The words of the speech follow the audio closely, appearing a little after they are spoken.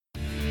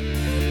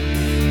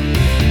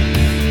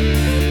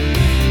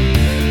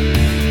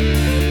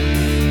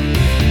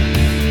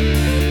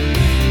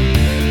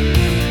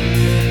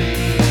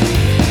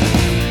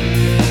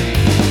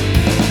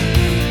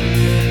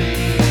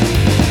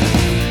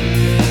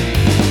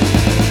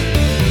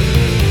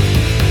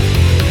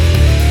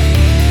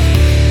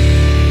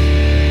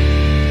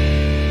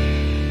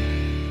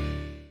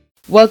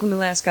Welcome to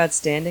Last God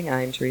Standing.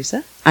 I'm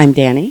Teresa. I'm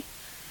Danny.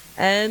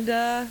 And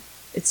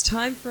it's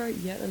time for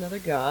yet another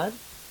God.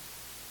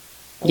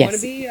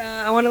 Yes.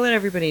 I want to let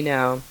everybody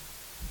know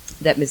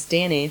that Miss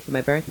Danny, for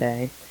my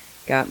birthday,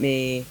 got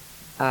me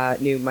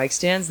new mic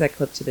stands that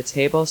clip to the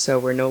table, so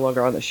we're no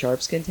longer on the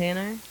Sharps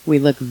container. We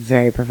look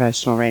very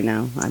professional right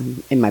now.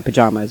 I'm in my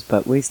pajamas,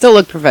 but we still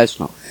look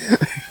professional.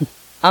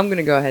 I'm going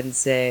to go ahead and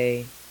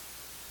say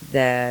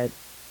that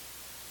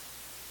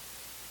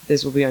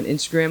this will be on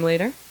Instagram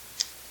later.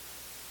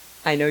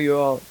 I know you're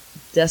all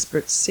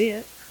desperate to see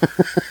it.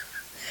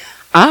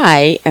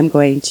 I am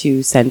going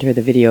to send her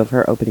the video of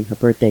her opening her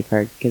birthday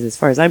card, because as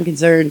far as I'm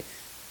concerned,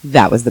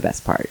 that was the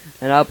best part.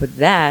 And I'll put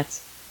that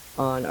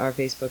on our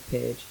Facebook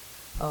page.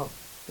 Oh,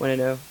 want to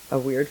know a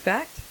weird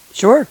fact?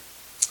 Sure.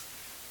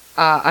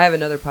 I have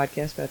another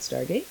podcast about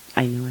Stargate.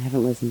 I know, I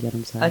haven't listened yet,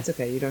 I'm sorry. That's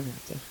okay, you don't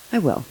have to. I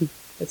will.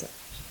 It's okay.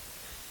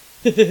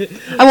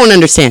 I won't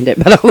understand it,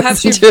 but I'll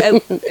listen to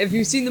it. If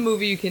you've seen the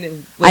movie, you can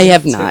listen I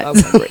have to not.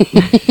 Okay, great.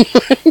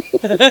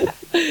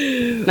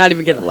 Not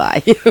even gonna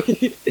lie.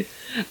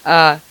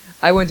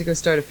 I went to go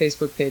start a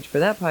Facebook page for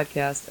that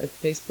podcast, and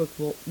Facebook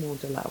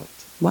won't allow it.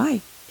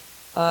 Why?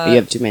 You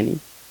have too many.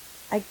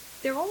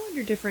 They're all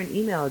under different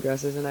email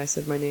addresses, and I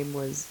said mine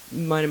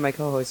and my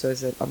co-host, so I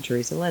said, I'm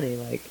Teresa Lenny,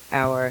 like,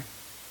 our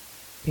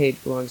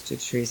page belongs to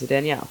Teresa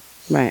Danielle.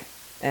 Right.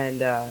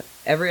 And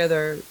every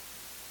other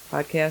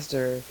podcast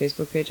or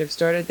Facebook page I've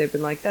started, they've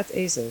been like, that's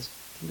Aces.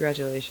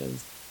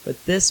 Congratulations.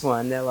 But this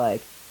one, they're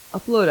like,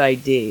 upload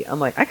ID.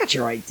 I'm like, I got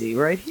your ID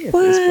right here,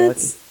 What?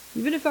 Facebook.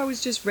 Even if I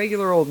was just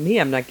regular old me,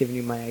 I'm not giving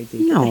you my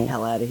ID. No. Get the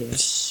hell out of here.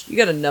 You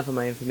got enough of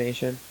my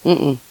information.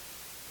 Mm-mm.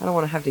 I don't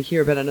want to have to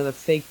hear about another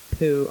fake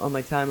poo on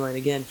my timeline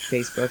again,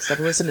 Facebook. Stop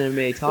listening to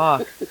me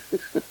talk.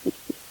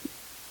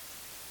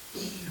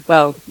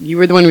 Well, you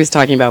were the one who was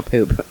talking about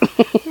poop.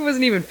 It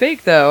wasn't even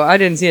fake, though. I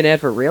didn't see an ad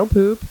for real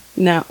poop.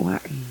 No,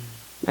 what?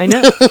 I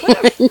know.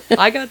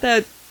 I got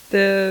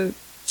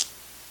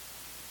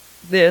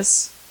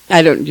this.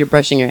 You're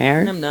brushing your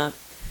hair? I'm not.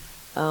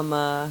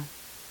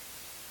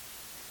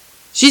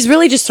 She's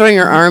really just throwing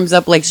her arms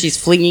up like she's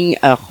flinging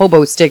a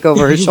hobo stick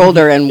over her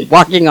shoulder and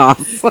walking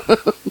off.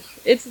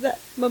 It's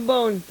my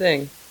bone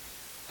thing.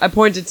 I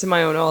pointed to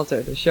my own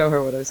altar to show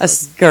her what I was A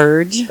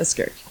scourge? A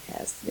scourge.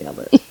 Yes, nailed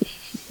it.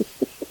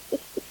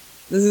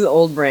 This is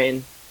old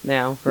brain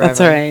now, forever.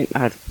 That's all right.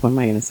 What am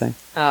I going to say?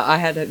 I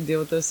had to deal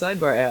with those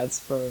sidebar ads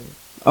for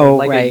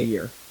a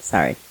year.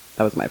 Sorry.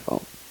 That was my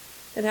fault.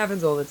 It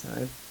happens all the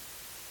time.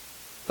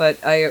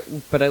 But I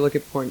look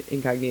at porn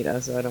incognito,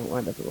 so I don't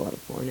wind up with a lot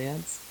of porn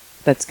ads.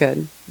 That's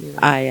good. You know.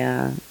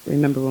 I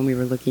remember when we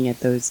were looking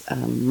at those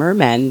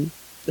mermen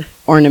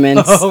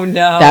ornaments. Oh,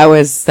 no. That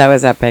was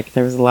epic.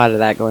 There was a lot of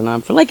that going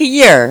on for like a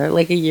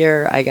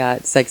year. I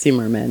got sexy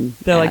mermen.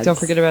 They're like, ads. don't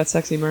forget about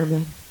sexy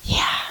mermen.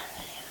 Yeah.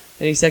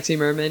 Any sexy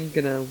mermen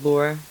gonna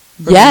lure?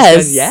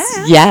 Yes. Yeah.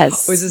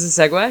 Yes. Was this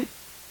a segue?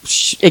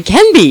 It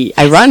can be.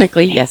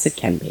 Ironically, yes, it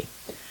can be.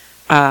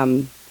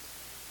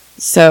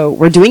 So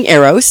we're doing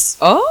Eros.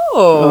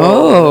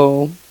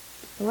 Oh.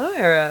 Hello,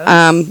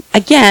 Eros.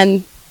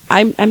 Again,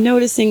 I'm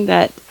noticing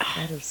that.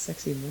 God of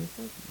sexy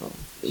merfolk? Oh,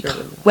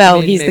 sure.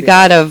 Well, he's the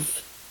god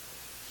of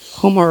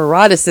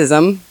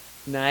homoeroticism.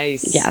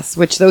 Nice. Yes,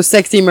 which those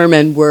sexy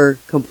mermen were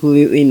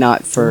completely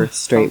not for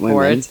straight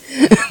women.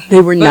 For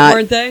They were not.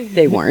 Weren't they?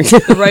 They weren't.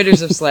 The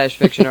writers of slash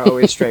fiction are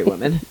always straight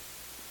women.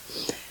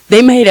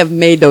 They might have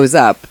made those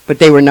up, but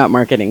they were not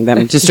marketing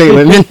them to straight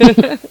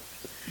women.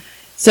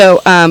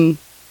 So,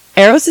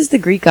 Eros is the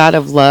Greek god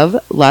of love,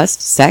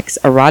 lust, sex,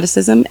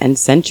 eroticism, and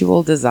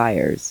sensual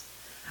desires.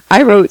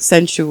 I wrote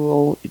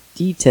sensual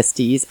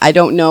detestes. I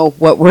don't know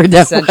what word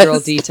that Central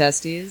was.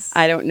 detestes.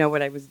 I don't know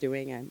what I was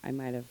doing. I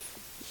might have.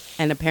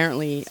 And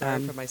apparently...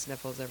 Sorry for my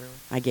sniffles, everyone.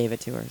 I gave it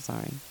to her,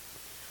 sorry.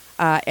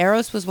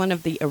 Eros was one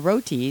of the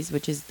Erotes,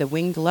 which is the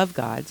winged love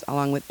gods,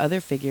 along with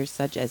other figures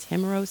such as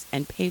Himeros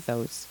and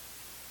Pothos,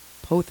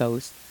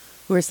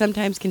 who are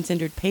sometimes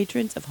considered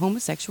patrons of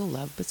homosexual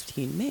love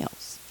between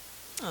males.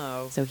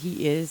 Oh. So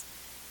he is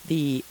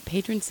the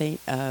patron saint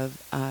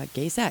of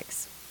gay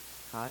sex.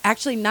 Hot.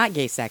 Actually, not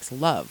gay sex,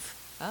 love.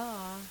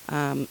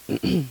 Oh.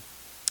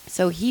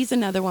 So he's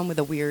another one with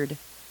a weird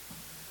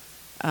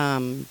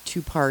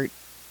two-part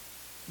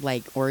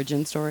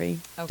origin story.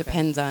 Okay.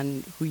 Depends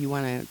on who you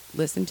want to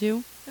listen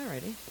to.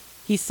 Alrighty.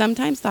 He's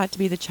sometimes thought to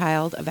be the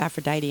child of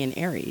Aphrodite and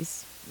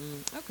Ares.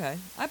 Okay.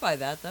 I buy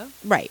that, though.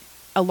 Right.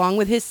 Along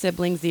with his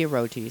siblings, the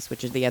Erotes,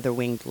 which are the other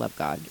winged love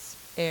gods.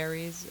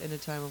 Ares in a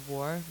time of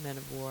war, men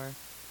of war,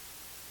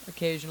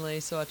 occasionally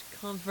sought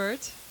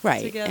comfort.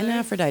 Right. Together. And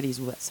Aphrodite's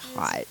was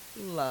hot.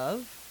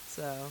 Love.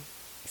 So.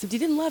 Except he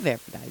didn't love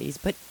Aphrodite's,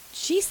 but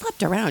she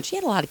slept around. She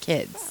had a lot of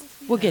kids.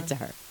 Well, We'll yeah. get to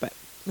her. But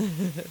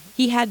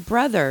he had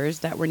brothers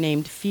that were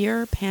named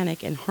Fear,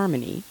 Panic, and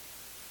Harmony.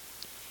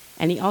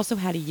 And he also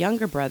had a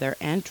younger brother,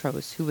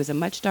 Antros, who was a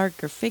much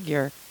darker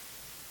figure,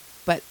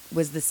 but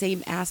was the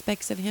same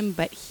aspects of him,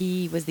 but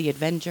he was the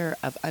avenger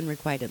of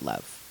unrequited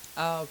love.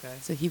 Oh, okay.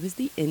 So he was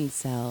the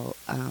incel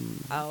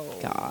Oh.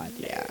 god,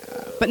 yeah.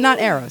 But not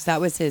Eros.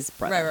 That was his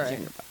brother. Right, right, his right.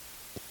 younger brother.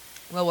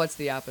 Well, what's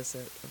the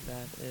opposite of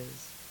that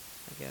is,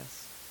 I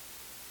guess.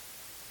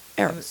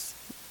 Eros.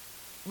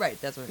 Right,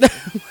 that's what I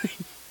mean.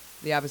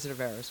 The opposite of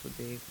Eros would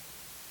be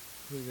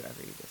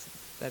whoever you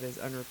dislike. That is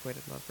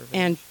unrequited love for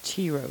And revenge.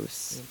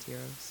 Tyros. And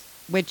Tyros.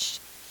 Which,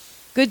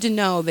 good to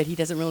know that he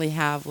doesn't really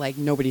have, like,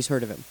 nobody's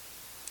heard of him.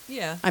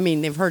 Yeah. I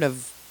mean, they've heard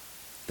of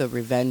the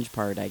revenge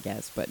part, I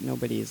guess, but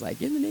nobody's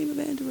like, in the name of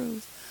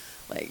Anteros,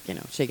 like,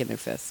 shaking their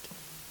fist.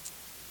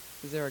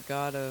 Is there a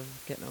god of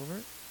getting over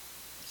it?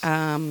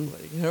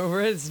 Get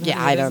over it? It's none Yeah, of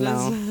your I don't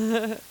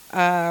business.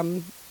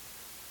 know.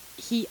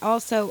 He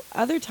also,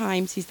 other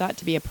times, he's thought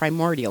to be a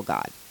primordial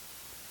god.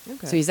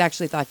 Okay. So he's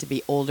actually thought to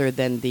be older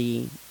than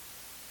the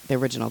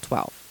original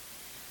 12.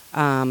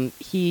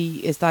 He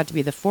is thought to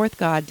be the fourth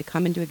god to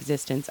come into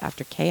existence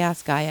after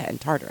Chaos, Gaia, and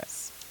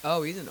Tartarus.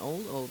 Oh, he's an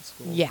old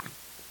school. Yeah.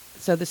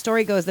 So the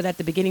story goes that at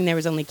the beginning there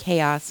was only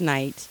Chaos,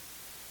 Night,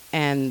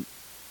 and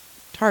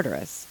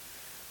Tartarus.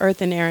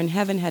 Earth and air and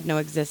heaven had no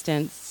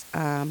existence,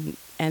 and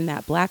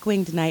that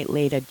black-winged night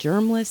laid a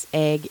germless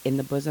egg in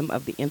the bosom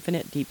of the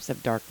infinite deeps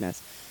of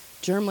darkness.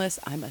 Germless,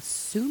 I'm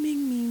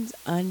assuming, means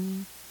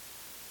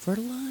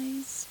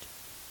unfertilized?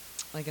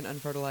 Like an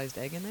unfertilized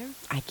egg in there?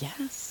 I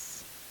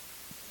guess.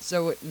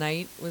 So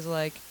Night was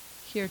like,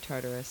 here,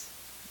 Tartarus,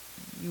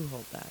 you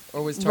hold that.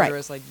 Or was Right.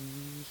 Tartarus like,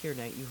 here,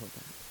 Night, you hold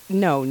that?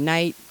 No,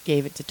 Night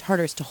gave it to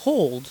Tartarus to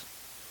hold.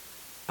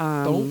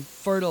 Don't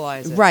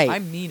fertilize it. right. I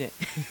mean it.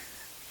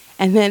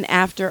 And then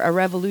after a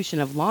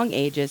revolution of long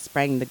ages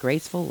sprang the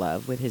graceful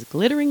love with his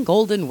glittering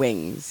golden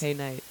wings. Hey,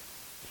 Night,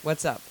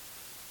 what's up?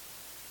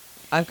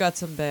 I've got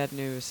some bad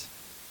news.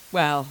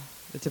 Well,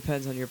 it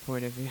depends on your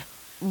point of view.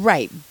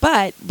 Right,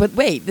 but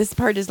wait, this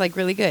part is like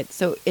really good.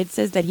 So it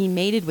says that he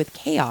mated with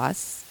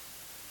Chaos,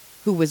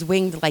 who was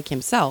winged like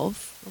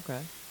himself,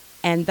 Okay.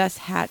 and thus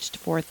hatched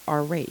forth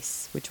our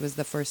race, which was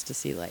the first to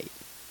see light.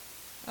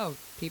 Oh,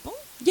 people?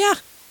 Yeah,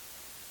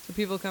 So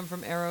people come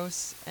from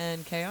Eros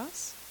and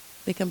Chaos?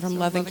 they come from So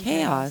love and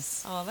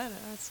chaos. Oh,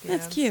 that's cute.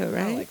 That's cute, I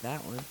right? like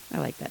that one. I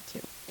like that too.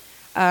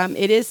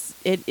 It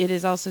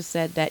is also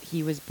said that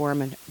he was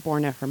born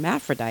a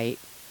hermaphrodite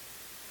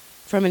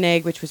from an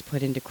egg which was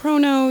put into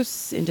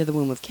Kronos, into the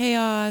womb of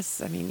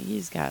Chaos. I mean,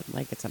 he's got,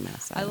 like, it's a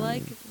mess. I don't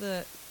like know.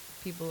 that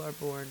people are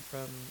born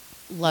from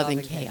Love and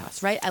and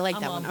chaos, right? I like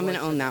I'm that on one. I'm going to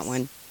board own for that this.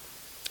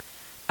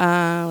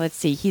 one. Let's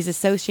see. He's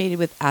associated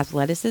with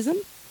athleticism,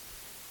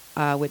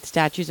 with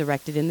statues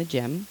erected in the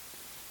gym,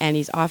 and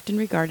he's often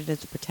regarded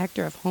as a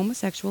protector of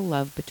homosexual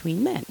love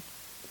between men.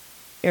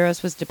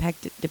 Eros was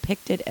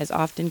depicted as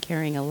often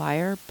carrying a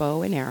lyre,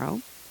 bow, and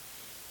arrow.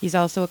 He's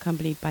also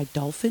accompanied by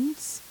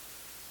dolphins.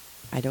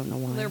 I don't know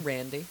why. Well, they're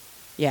Randy.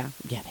 Yeah,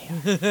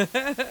 they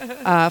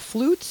are.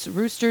 Flutes,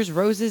 roosters,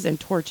 roses, and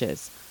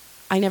torches.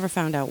 I never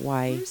found out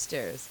why.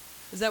 Roosters.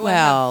 Is that why I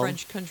Well- have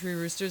French country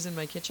roosters in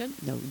my kitchen?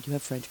 No, you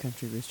have French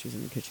country roosters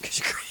in the kitchen because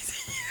you're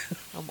crazy.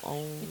 I'm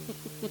old.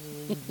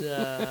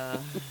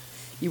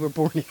 You were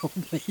born an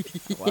old lady.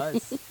 I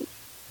was.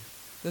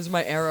 Those are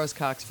my Eros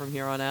cocks from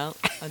here on out.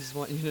 I just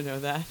want you to know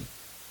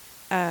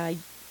that.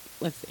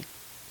 Let's see.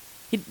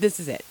 This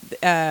is it.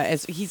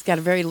 As he's got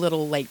a very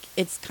little, like,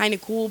 it's kind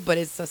of cool, but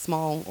it's a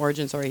small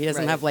origin story. He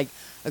doesn't Right. have, like,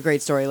 a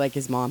great story. Like,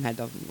 his mom had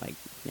to, like,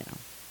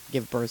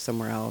 give birth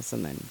somewhere else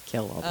and then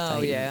kill all the Oh,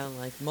 Titans. yeah.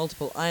 Like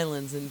multiple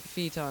islands and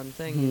feet on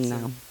things.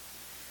 No.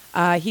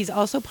 and- He's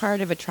also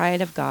part of a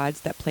triad of gods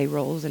that play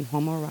roles in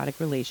homoerotic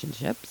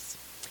relationships.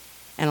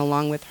 And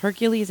along with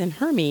Hercules and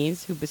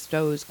Hermes, who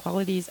bestows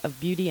qualities of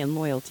beauty and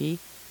loyalty,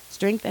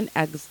 strength and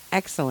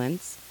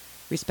excellence,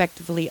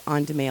 respectively,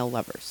 onto male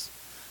lovers.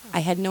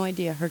 I had no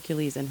idea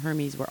Hercules and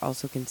Hermes were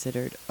also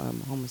considered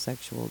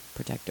homosexual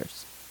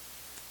protectors.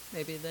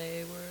 Maybe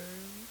they were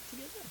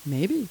together.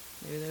 Maybe.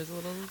 Maybe there's a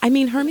little. I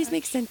mean, Hermes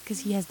makes sense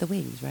because he has the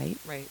wings, right?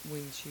 Right.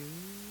 Winged shoes?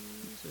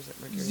 Or is it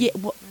Mercury? Yeah,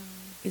 well, No.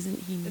 isn't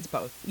he? It's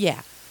both.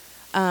 Yeah.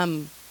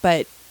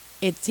 But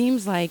it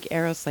seems like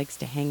Eros likes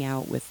to hang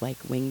out with, like,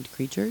 winged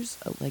creatures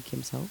like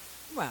himself.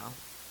 Wow.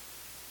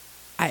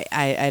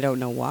 I don't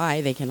know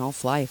why. They can all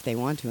fly if they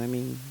want to. I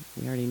mean,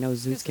 we already know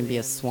Zeus Guess can in be the a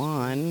end, that's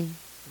swan.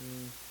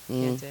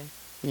 Can't they?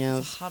 Yeah.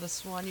 It's the hottest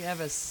swan you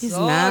ever saw. He's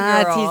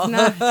not. Girl. He's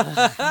not.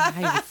 Ugh,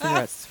 I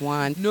consider a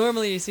swan.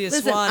 Normally, you see a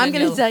Listen, swan. I'm and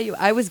going to you'll- tell you,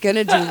 I was going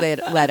to do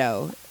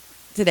Leto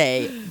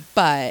today,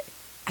 but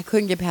I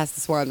couldn't get past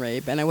the swan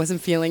rape, and I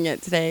wasn't feeling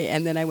it today.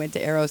 And then I went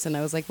to Eros, and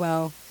I was like,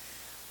 well,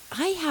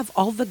 I have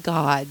all the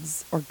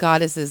gods or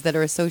goddesses that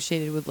are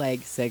associated with,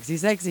 like,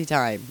 sexy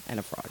time and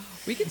a frog.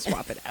 We can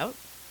swap it out.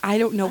 I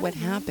don't know what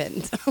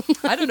happened.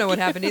 I don't know what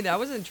happened either. I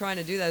wasn't trying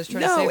to do that. I was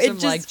trying No, to it save some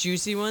just- like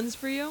juicy ones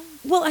for you.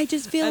 Well, I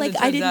just feel And like it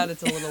I turns didn't. out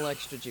it's a little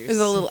extra juice. There's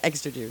a little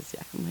extra juice,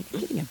 yeah. I'm like, I'm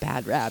getting a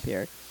bad rap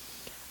here.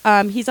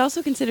 He's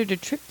also considered a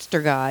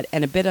trickster god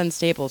and a bit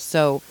unstable,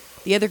 so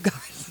the other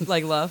gods,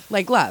 like love.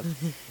 like love,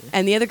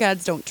 and the other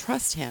gods don't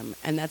trust him,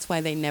 and that's why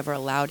they never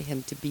allowed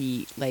him to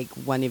be like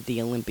one of the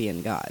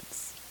Olympian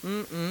gods.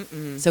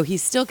 So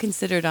he's still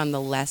considered on the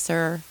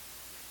lesser,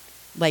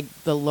 like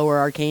the lower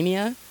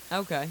arcania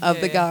Okay. of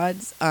yeah, the yeah.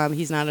 gods.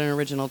 He's not an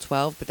original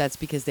 12, but that's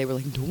because they were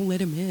like, don't let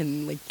him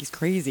in, like he's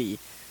crazy.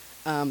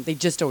 They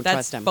just don't That's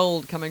trust him.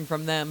 bold coming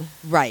from them.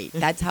 Right.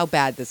 That's how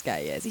bad this guy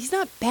is. He's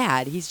not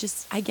bad. He's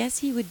just, I guess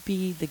he would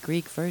be the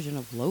Greek version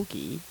of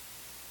Loki.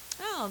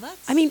 Oh,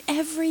 that's. I mean,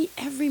 every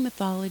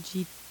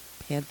mythology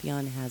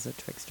pantheon has a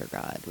trickster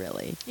god,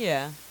 really.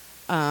 Yeah.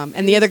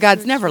 And the other His gods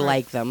tricks never were-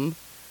 like them.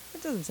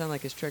 It doesn't sound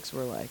like his tricks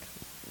were like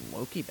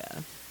Loki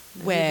bad.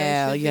 Maybe they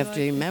Well, should you be have like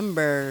to it.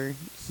 remember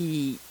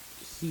he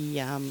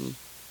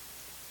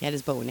had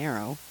his bow and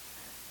arrow.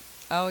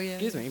 Oh yeah.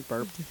 Excuse me,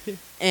 burped.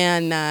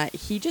 And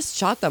he just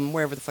shot them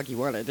wherever the fuck he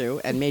wanted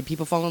to and made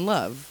people fall in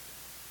love.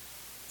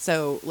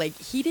 So, like,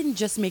 he didn't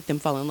just make them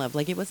fall in love.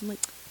 Like, it wasn't like,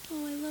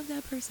 oh, I love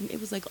that person. It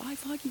was like, oh, I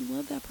fucking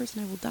love that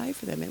person. I will die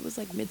for them. It was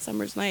like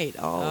Midsummer's Night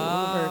all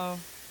over. Oh,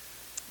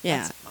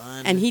 Yeah. that's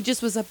fun. And he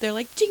just was up there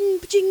like, ching,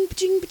 ching,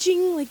 ching,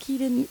 ching. Like, he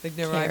didn't like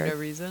no care. rhyme, no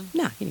reason.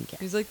 Nah, he didn't care.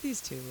 He's like, these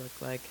two look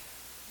like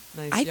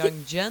nice I young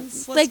think-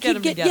 gents. Let's Like, get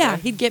them together. yeah,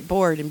 he'd get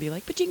bored and be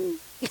like, pa-ching.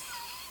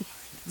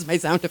 That's my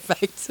sound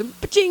effects.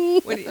 Pa-ching.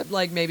 When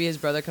like maybe his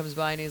brother comes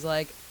by and he's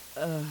like,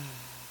 Ugh,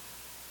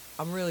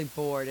 I'm really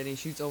bored, and he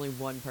shoots only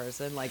one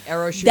person. Like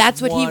Arrow shoots.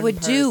 That's what he one would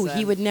do. He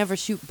person, would never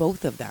shoot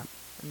both of them.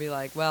 and be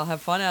like, well,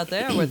 have fun out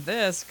there with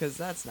this, because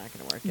that's not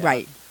going to work out.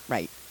 Right,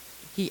 right.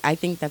 I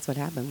think that's what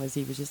happened. Was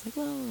he was just like,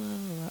 well,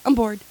 I'm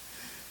bored,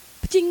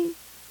 pa-ching,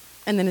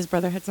 and then his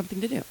brother had something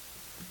to do.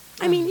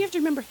 I mean, you have to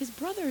remember his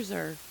brothers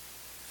are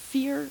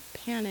Fear,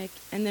 Panic,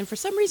 and then for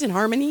some reason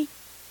Harmony.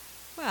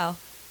 Well,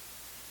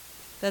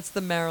 that's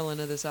the Marilyn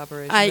of this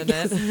operation, I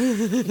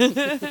isn't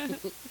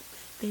it?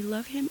 They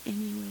love him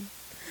anyway.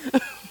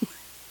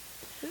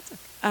 It's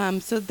okay.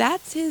 So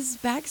that's his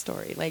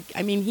backstory. Like,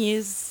 I mean, he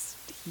is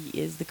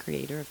the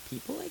creator of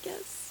people, I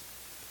guess.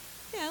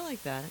 Yeah, I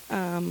like that.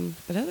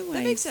 But otherwise,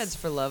 That makes sense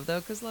for love, though,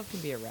 because love can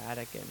be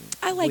erratic and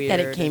I like that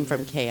it weird came and from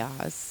then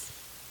chaos.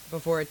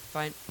 Before it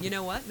you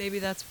know what? Maybe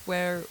that's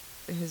where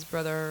his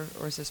brother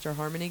or sister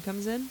Harmony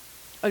comes in.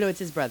 Oh no, it's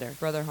his brother.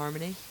 Brother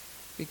Harmony,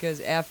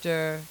 because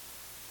after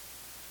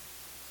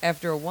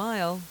a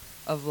while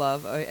of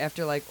love,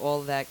 after like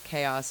all that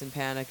chaos and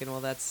panic and all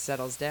that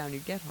settles down, you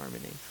get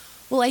harmony.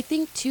 Well, I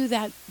think too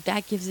that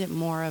gives it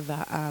more of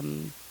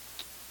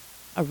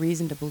a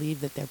reason to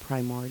believe that they're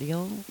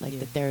primordial, like Yeah.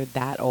 that they're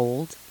that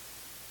old,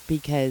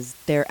 because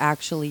they're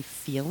actually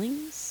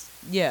feelings.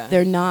 Yeah,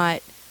 They're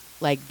not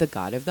like the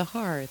god of the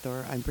hearth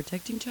or I'm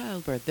protecting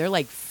childbirth. They're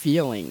like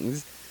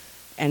feelings,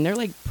 and they're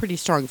like pretty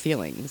strong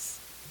feelings.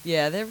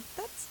 yeah.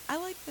 I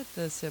like that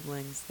the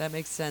siblings. That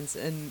makes sense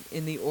in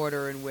the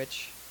order in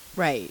which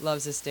Right.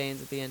 love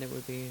sustains. At the end, it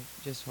would be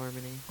just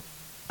harmony.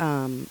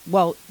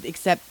 Well,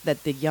 except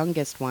that the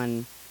youngest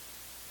one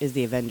is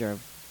the avenger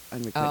of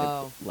unrequited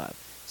Oh. love.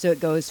 So it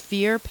goes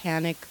fear,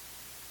 panic.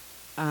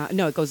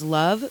 No, it goes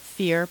love,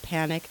 fear,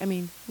 panic. I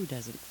mean, who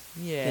doesn't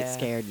Yeah, get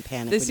scared and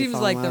panic? This when you seems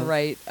fall in like the love?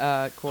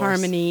 right course.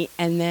 Harmony,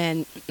 and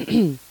then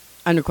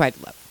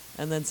unrequited love.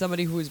 And then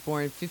somebody who was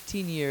born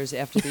 15 years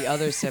after the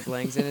other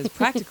siblings and is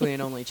practically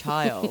an only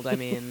child. I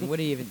mean, what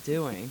are you even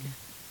doing?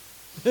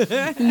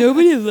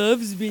 Nobody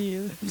loves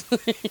me.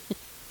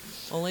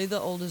 Only the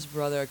oldest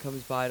brother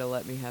comes by to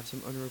let me have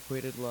some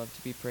unrequited love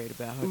to be prayed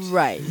about.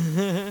 Right.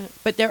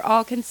 But they're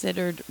all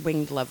considered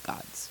winged love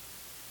gods.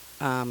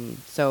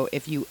 So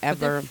if you But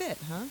they're ever... fit,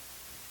 huh?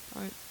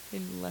 Aren't they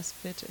less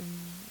fit in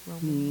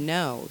Roman?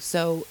 No.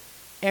 So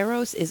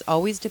Eros is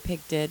always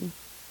depicted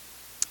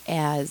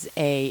as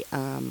a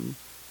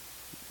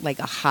like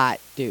a hot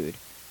dude.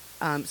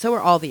 So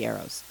are all the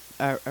Eros.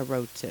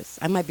 Erotis.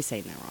 I might be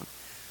saying that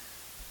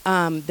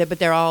wrong. But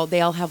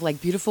they all have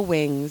like beautiful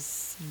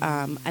wings.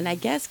 And I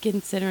guess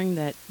considering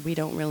that we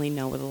don't really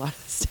know what a lot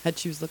of the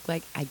statues look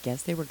like, I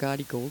guess they were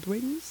gaudy gold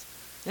wings.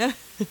 Yeah.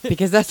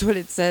 Because that's what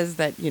it says,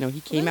 that, you know,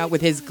 he came out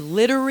with his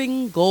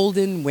glittering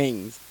golden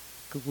wings.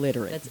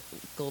 Glittering. That's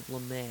gold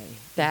lame.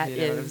 That you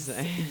know what I'm is,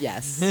 saying?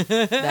 yes,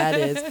 that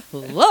is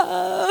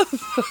love.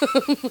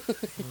 Oh,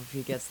 if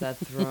he gets that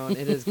throne,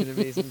 it is going to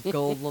be some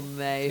gold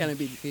lame gonna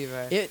be-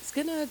 fever. It's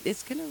gonna,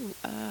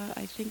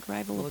 I think,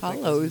 rival Look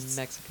like those Apollo's.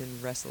 Mexican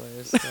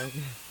wrestlers. Like,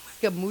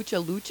 Like a mucha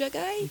lucha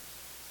guy.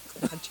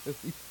 Nacho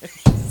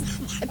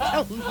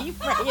Nacho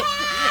Libre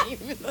is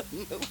the name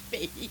of the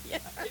movie.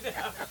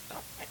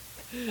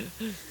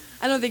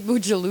 I don't think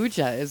mucha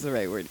lucha is the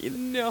right word either.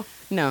 No.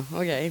 No.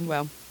 Okay.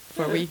 Well,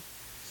 before we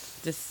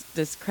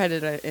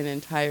discredit an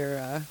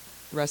entire.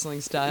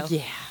 Wrestling style.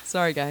 Yeah.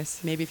 Sorry,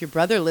 guys. Maybe if your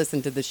brother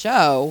listened to the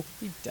show,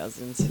 He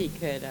doesn't. he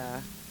could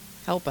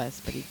help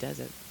us, but he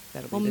doesn't.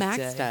 That'll be Well, the Max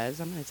day. does.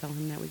 I'm going to tell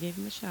him that we gave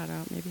him a shout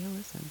out. Maybe he'll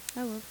listen.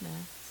 I love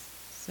Max.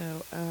 So,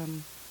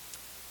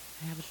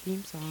 I have a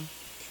theme song.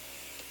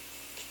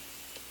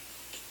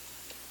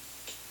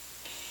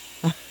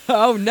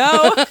 Oh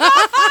no!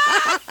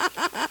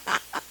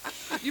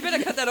 You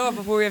better cut that off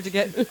before we have to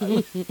get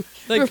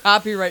like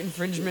copyright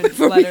infringement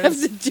Before we have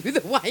letters. to do the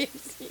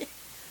YMCA.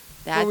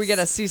 Before we get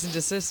a cease and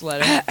desist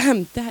letter.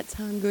 That's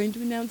how I'm going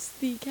to announce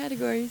the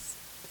categories.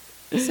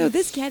 So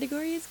this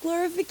category is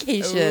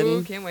glorification.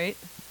 Ooh, can't wait.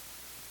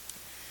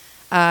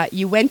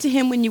 You went to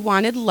him when you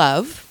wanted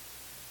love,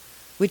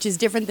 which is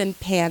different than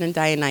Pan and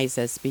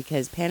Dionysus,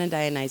 because Pan and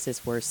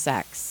Dionysus were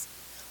sex,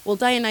 Well,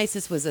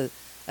 Dionysus was a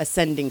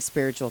ascending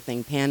spiritual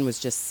thing. Pan was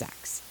just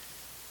sex.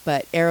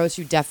 But Eros,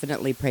 you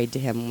definitely prayed to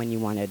him when you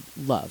wanted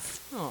love,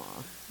 Aw.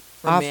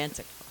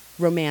 Romantic.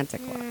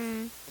 romantic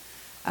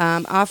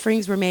love.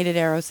 Offerings were made at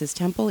Eros'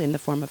 temple in the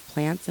form of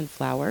plants and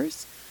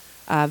flowers,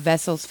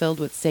 vessels filled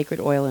with sacred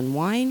oil and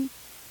wine,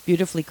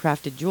 beautifully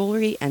crafted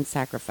jewelry, and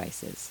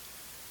sacrifices.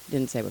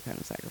 Didn't say what kind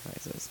of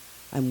sacrifices.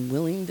 I'm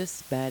willing to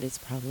bet it's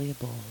probably a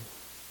bull.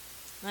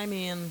 I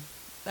mean,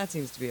 that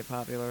seems to be a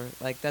popular.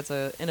 Like, that's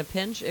in a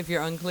pinch, if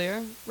you're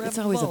unclear. It's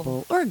always a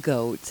bull. Or a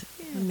goat.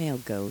 Yeah. A male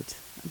goat.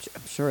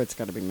 I'm sure it's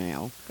got to be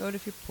male. Goat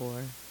if you're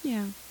poor.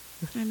 Yeah.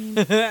 I mean,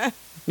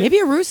 maybe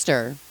a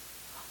rooster.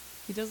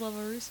 He does love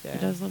a rooster. He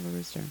does love a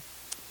rooster.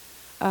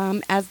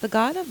 As the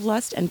god of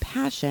lust and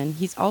passion,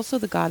 he's also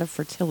the god of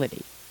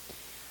fertility.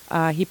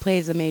 He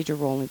plays a major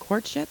role in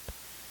courtship,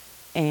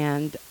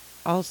 and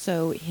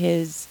also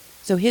his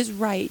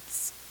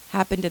rites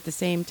happened at the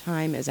same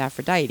time as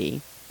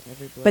Aphrodite,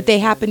 but they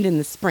happened in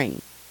the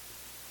spring.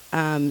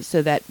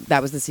 So that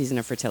was the season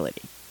of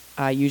fertility,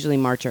 usually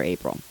March or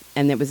April.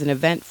 And it was an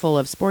event full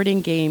of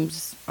sporting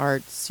games,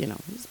 arts, it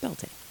was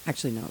belting.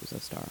 Actually, no, it was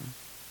Ostara.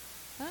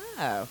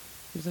 Oh.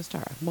 It was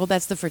Ostara. Well,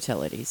 that's the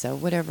fertility, so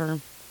whatever.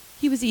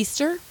 He was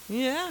Easter.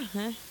 Yeah.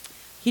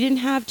 He didn't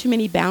have too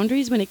many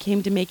boundaries when it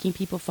came to making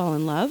people fall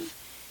in love.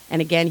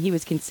 And again, he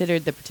was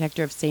considered the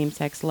protector of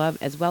same-sex love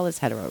as well as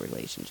hetero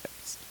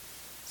relationships.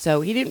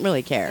 So he didn't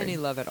really care. Any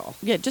love at all.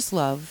 Yeah, just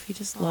love. He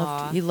just Aw.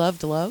 loved. He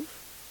loved love.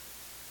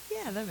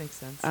 Yeah, that makes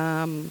sense.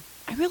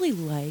 I really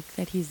like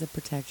that he's the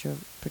protector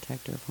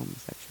of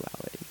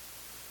homosexuality.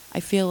 I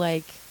feel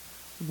like,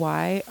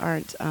 why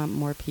aren't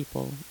more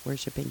people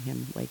worshiping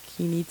him? Like,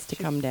 he needs to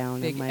come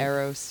down. Big and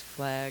Eros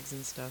flags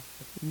and stuff.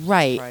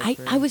 Right. Pride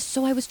I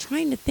was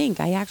trying to think.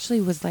 I actually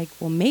was like,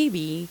 well,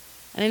 maybe,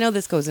 and I know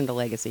this goes into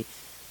legacy,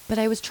 but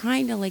I was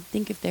trying to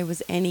think if there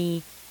was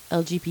any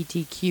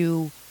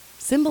LGBTQ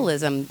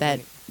symbolism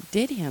that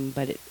did him,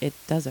 but it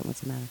doesn't.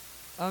 What's the matter?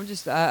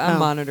 I'm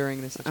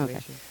monitoring the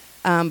situation.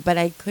 But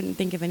I couldn't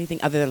think of anything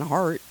other than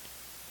heart.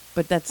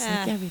 But that's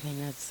like Eh. everything.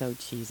 That's so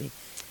cheesy.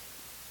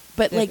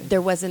 But Different.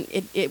 there wasn't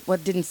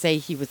what didn't say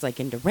he was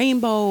into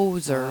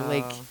rainbows or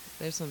Oh,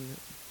 there's some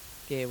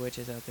gay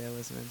witches out there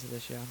listening to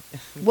this show.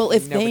 well,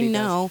 if Nobody they does.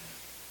 know,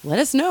 let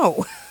us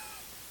know.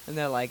 And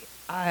they're like,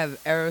 I have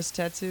Eros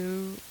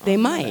tattoo. They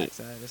on my might.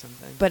 backside or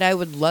something. But I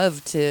would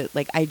love to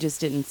I just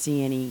didn't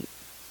see any.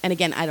 And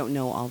again, I don't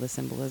know all the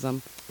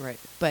symbolism, Right.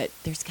 but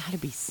there's got to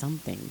be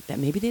something that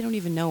maybe they don't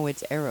even know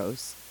it's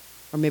Eros,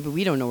 or maybe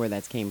we don't know where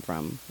that came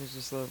from. There's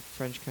just a little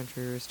French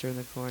country rooster in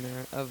the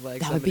corner of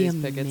That would be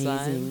somebody's picket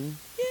sign. amazing.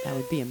 That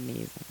would be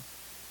amazing.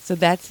 So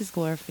that's his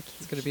glorification.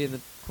 It's gonna be in the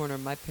corner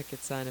of my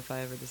picket sign if I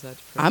ever decide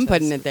to. I'm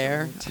putting protest, it which I there.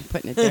 won't. I'm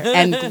putting it there.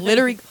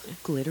 And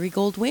glittery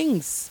gold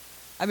wings.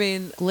 I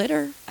mean,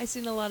 Glitter. I've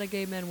seen a lot of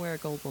gay men wear a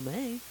gold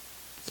lame.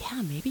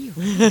 Yeah, maybe you're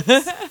right.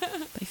 But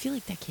I feel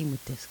like that came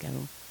with disco.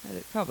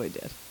 It probably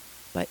did.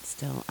 But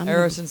still,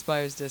 Eros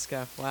inspires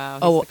disco. Wow.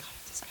 He's Oh. the god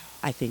of disco.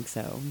 I think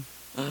so.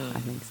 I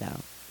think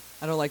so.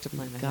 I don't like to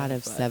plan ahead. God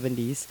of but-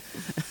 70s.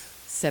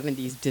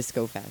 70s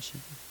disco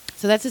fashion.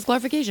 So that's his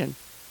glorification.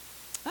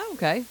 Oh,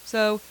 okay.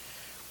 So,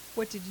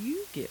 what did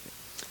you give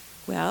it?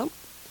 Well,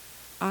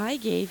 I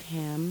gave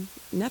him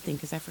nothing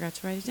because I forgot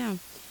to write it down.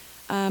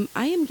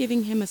 I am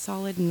giving him a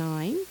solid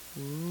 9.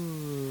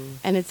 Ooh.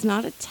 And it's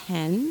not a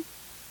 10,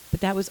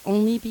 but that was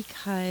only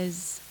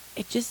because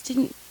it just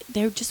didn't,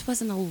 there just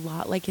wasn't a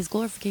lot. His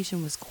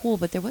glorification was cool,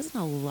 but there wasn't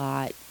a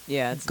lot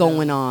Yeah, it's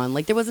going on.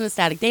 There wasn't a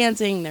static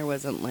dancing. There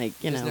wasn't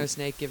There's no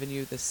snake giving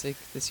you the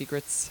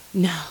secrets.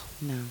 No.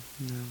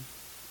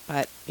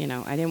 But,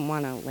 I didn't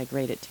want to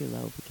rate it too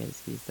low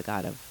because he's the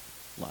god of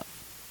love.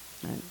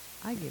 And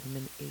I gave him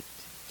an 8.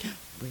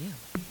 really?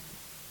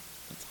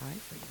 That's high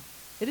for you.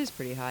 It is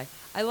pretty high.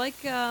 I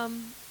like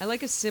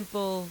a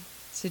simple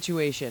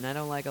situation. I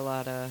don't like a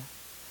lot of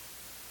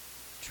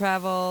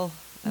travel.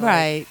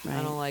 Right.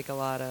 I don't like a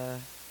lot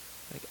of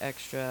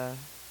extra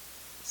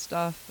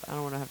stuff. I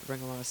don't want to have to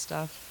bring a lot of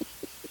stuff.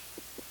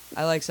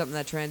 I like something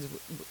that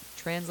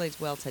translates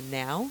well to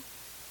now.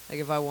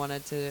 If I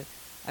wanted to,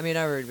 I've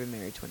already been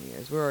married 20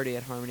 years. We're already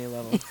at harmony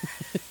level.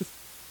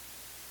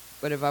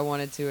 But if I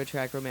wanted to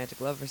attract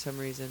romantic love for some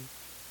reason,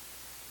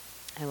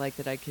 I like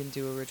that I can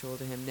do a ritual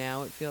to him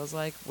now, it feels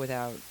like,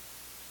 without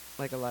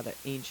a lot of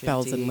ancient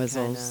bells and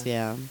whistles,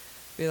 yeah.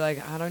 Be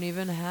like, I don't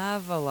even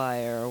have a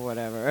lyre or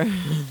whatever.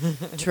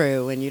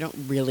 True, and you don't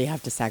really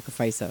have to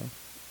sacrifice a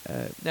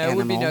No, it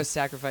would be animal. no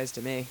sacrifice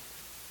to me.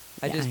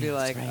 I'd Yeah, just be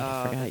that's like, right,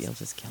 I oh, forgot, that's you'll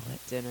just kill it.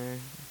 dinner.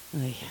 Oh,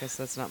 I yeah. guess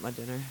that's not my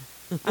dinner.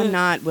 I'm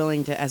not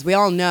willing to, as we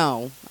all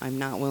know, I'm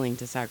not willing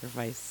to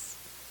sacrifice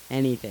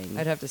anything.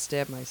 I'd have to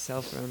stab my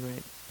cell phone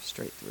right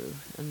straight through.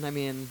 And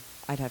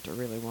I'd have to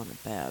really want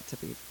it bad to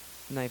be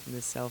knifing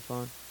this cell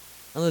phone.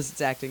 Unless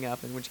it's acting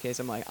up, in which case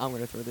I'm like, I'm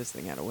going to throw this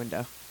thing out a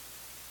window.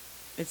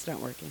 It's not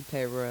working.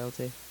 Pay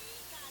royalty.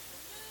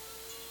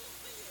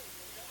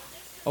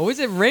 Oh, is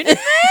it raining?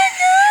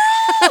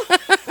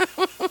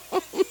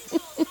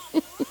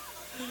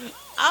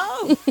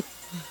 Oh!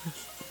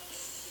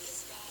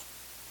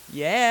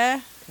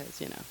 Yeah.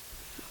 you know,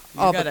 You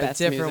all got the a best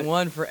different music.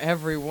 one for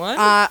everyone.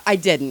 I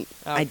didn't.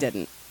 I Okay.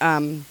 didn't.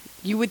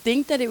 You would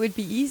think that it would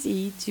be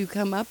easy to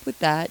come up with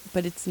that,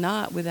 but it's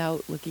not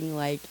without looking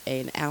like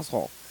an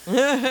asshole.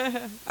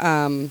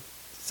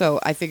 So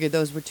I figured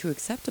those were two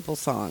acceptable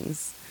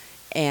songs,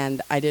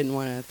 and I didn't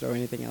want to throw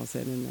anything else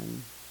in. And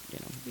then,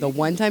 the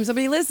one time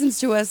somebody listens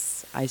to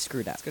us, I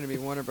screwed up. It's gonna be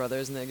Warner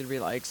Brothers, and they're gonna be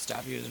like,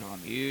 "Stop using our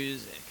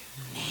music."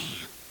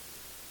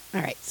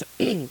 All right, so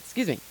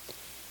excuse me.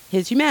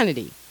 His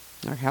humanity,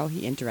 or how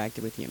he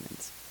interacted with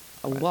humans,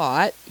 a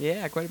lot.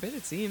 Yeah, quite a bit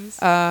it seems.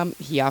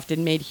 He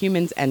often made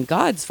humans and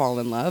gods fall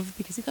in love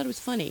because he thought it was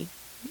funny.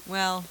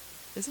 Well,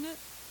 isn't it?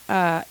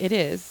 It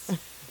is.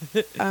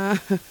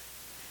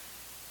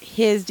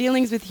 His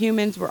dealings with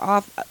humans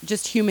were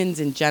just humans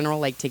in general,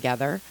 like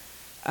together,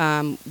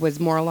 was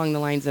more along the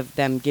lines of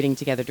them getting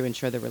together to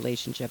ensure the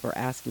relationship or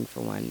asking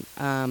for one.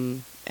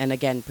 And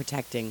again,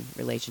 protecting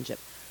relationship.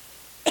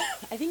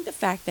 I think the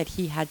fact that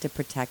he had to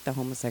protect the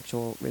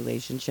homosexual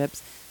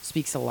relationships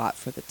speaks a lot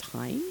for the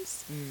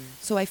times.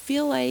 So I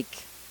feel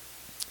like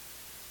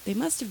they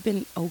must have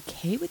been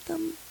okay with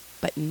them,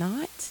 but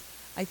not.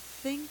 I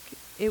think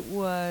it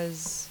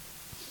was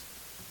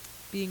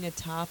being a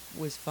top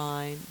was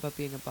fine, but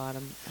being a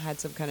bottom had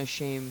some kind of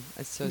shame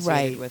associated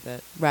Right. with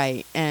it.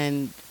 Right,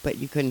 but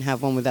you couldn't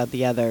have one without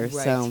the other.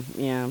 Right. So,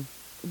 yeah.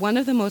 One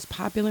of the most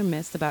popular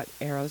myths about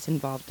Eros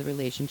involved the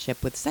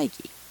relationship with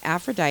Psyche.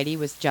 Aphrodite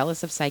was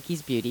jealous of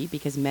Psyche's beauty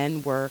because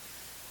men were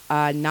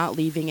not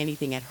leaving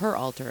anything at her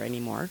altar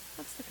anymore.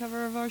 That's the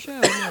cover of our show,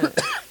 isn't it?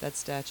 That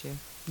statue.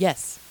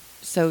 Yes.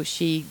 So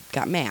she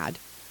got mad,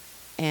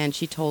 and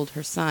she told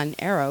her son,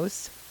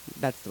 Eros,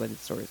 that's the way the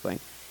story is going,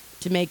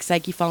 to make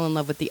Psyche fall in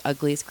love with the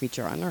ugliest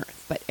creature on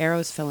earth. But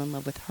Eros fell in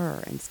love with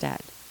her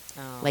instead.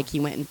 Oh. Like, he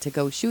went in to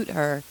go shoot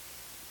her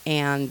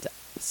and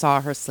saw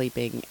her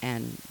sleeping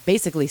and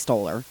basically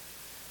stole her,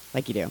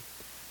 like you do.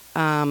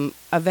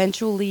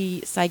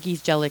 Eventually,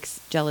 Psyche's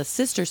jealous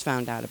sisters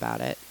found out about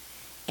it.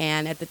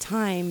 And at the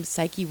time,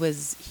 he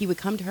would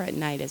come to her at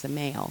night as a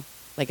male,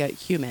 like a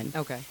human.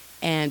 Okay.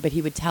 But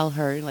he would tell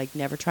her, like,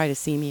 never try to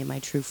see me in my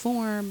true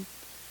form,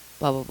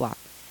 blah, blah, blah.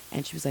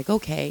 And she was like,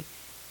 okay.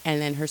 And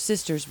then her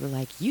sisters were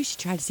like, you should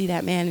try to see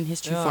that man in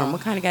his true form.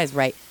 What kind of guy's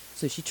right?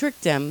 So she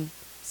tricked him,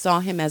 saw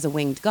him as a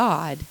winged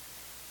god,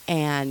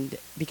 and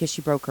because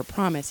she broke her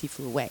promise, he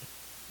flew away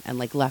and,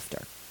 like, left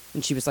her.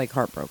 And she was, like,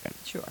 heartbroken.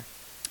 Sure.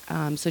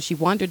 So she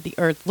wandered the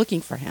earth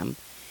looking for him.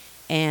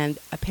 And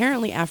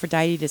apparently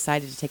Aphrodite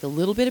decided to take a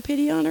little bit of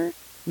pity on her,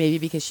 maybe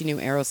because she knew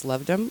Eros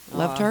loved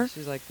her.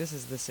 She's like, this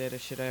is the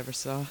saddest shit I ever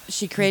saw.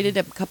 She created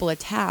a couple of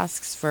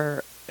tasks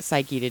for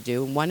Psyche to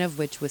do, one of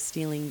which was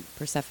stealing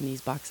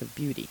Persephone's box of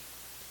beauty.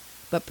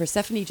 But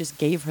Persephone just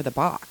gave her the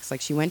box.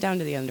 Like, she went down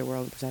to the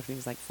underworld, and Persephone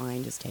was like,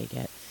 fine, just take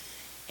it.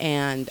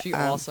 And She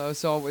also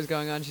saw what was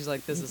going on. She's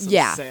like, this is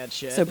some sad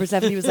shit. So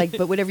Persephone was like,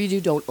 but whatever you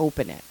do, don't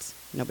open it.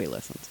 Nobody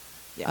listened.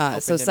 Yeah,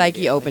 So opened Psyche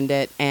immediately. opened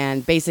it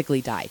and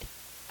basically died.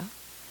 Oh.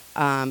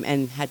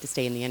 And had to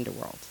stay in the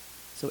underworld.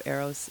 So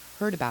Eros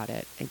heard about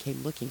it and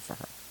came looking for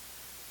her.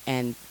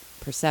 And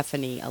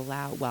Persephone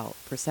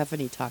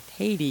talked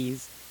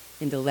Hades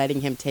into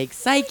letting him take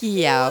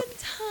Psyche out.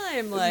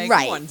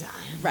 One time.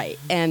 Right.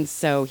 And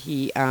so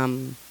he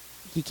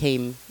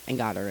came and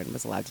got her and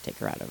was allowed to take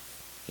her out of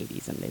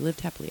Hades, and they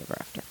lived happily ever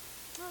after.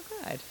 Oh,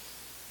 good.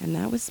 And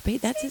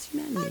that's his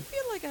humanity. I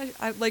feel like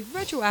I like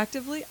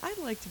retroactively, I'd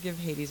like to give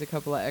Hades a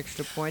couple of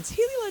extra points.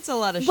 He lets a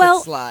lot of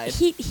shit slide.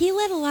 He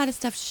let a lot of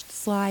stuff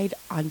slide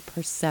on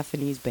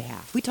Persephone's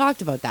behalf. We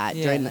talked about that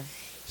during Yeah.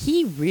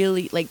 he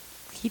really, like,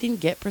 he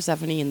didn't get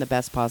Persephone in the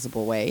best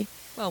possible way,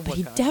 Well, but what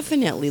he kind of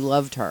definitely business?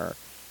 loved her.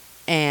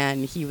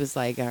 And he was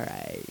like, all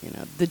right,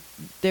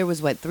 there was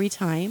 3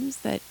 times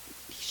that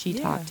she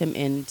Yeah. talked him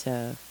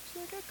into.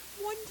 She's like,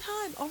 one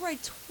time. All right,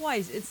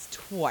 twice. It's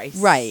twice.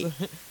 Right.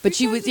 But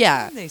she Three was, times a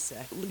yeah. time, they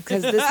say.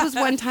 Because this was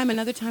one time.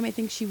 Another time, I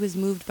think she was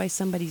moved by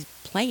somebody's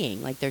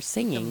playing, like they're The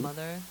singing.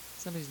 mother,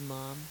 somebody's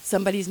mom.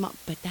 Somebody's mom.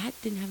 But that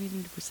didn't have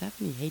anything to do with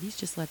Persephone. Hades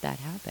just let that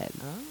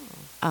happen.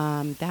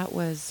 Oh. That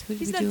was, who did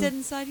He's we not do? dead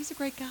inside. He's a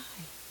great guy.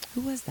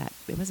 Who was that?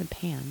 It wasn't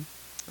Pan.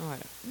 Oh, I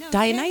don't know.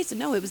 Dionysus.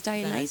 No, it was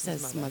Dionysus'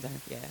 Dionysus' mother.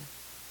 Yeah.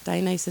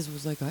 Dionysus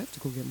was like, I have to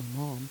go get my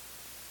mom.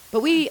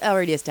 But we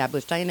already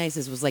established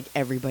Dionysus was like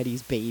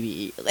everybody's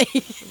baby.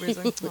 Everybody's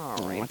like, He all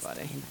right, wants buddy.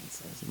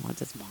 Dionysus. He wants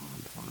his mom.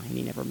 Fine.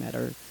 He never met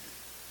her.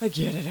 I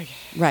get it.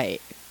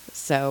 Right.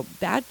 So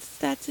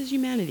that's his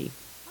humanity.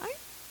 I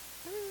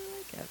really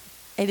like it.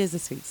 It is a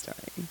sweet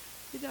story.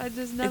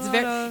 There's not It's a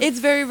very lot of, it's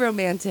very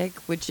romantic,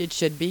 which it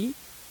should be.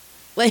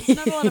 Like,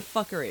 not a lot of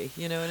fuckery.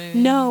 You know what I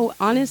mean? no,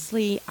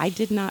 honestly, I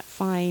did not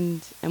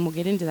find, and we'll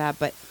get into that,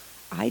 but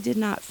I did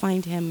not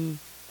find him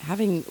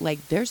having,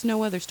 like, there's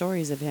no other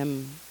stories of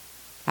him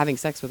having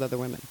sex with other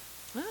women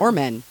Oh. or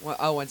men.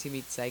 Well, once he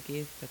meets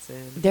Psyche, that's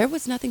it. There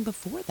was nothing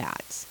before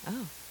that.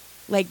 Oh.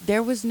 Like,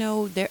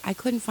 I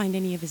couldn't find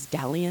any of his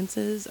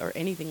dalliances or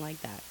anything like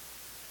that.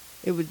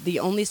 It was the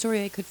only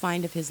story I could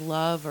find of his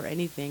love or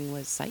anything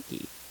was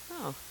Psyche.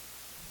 Oh.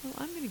 Well,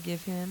 I'm going to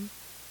give him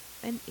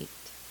an 8.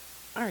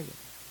 Are you?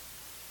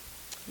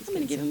 I'm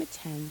going to give him a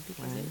 10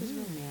 because it was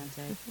Wow.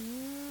 romantic.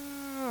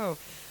 Oh,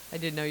 I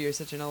didn't know you were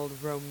such an old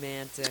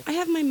romantic. I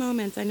have my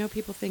moments. I know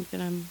people think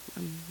that I'm a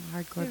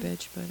hardcore Yeah.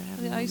 bitch, but I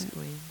have The a Ice moment.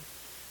 Queen.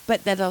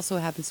 But that also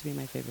happens to be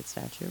my favorite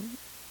statue.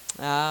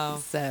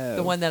 Oh, So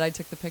the one that I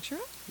took the picture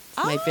of? it's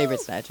my favorite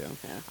Oh! statue.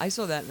 Yeah. I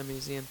saw that in a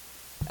museum.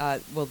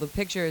 Well, the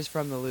picture is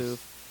from the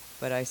Louvre,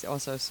 but I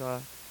also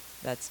saw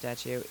that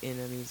statue in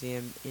a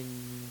museum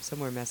in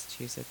somewhere in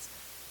Massachusetts.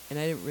 And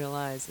I didn't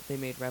realize that they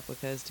made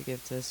replicas to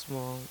give to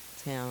small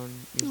town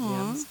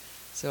museums.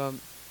 So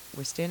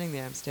we're standing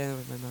there. I'm standing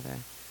with my mother.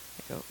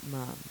 I go,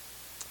 Mom,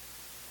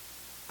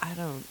 I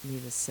don't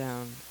mean to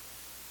sound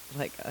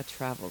like a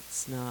traveled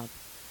snob,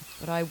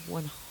 but I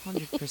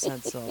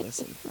 100% saw this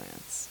in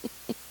France.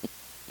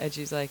 And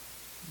she's like,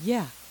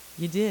 yeah,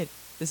 you did.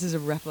 This is a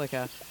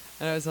replica.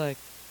 And I was like,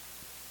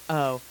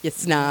 oh. You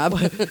snob.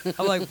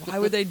 I'm like, why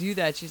would they do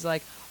that? She's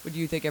like, would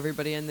you think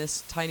everybody in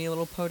this tiny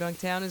little podunk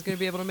town is going to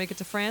be able to make it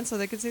to France so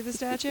they can see the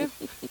statue?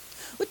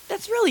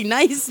 That's really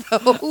nice,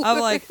 though. I'm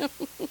like,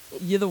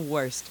 you're the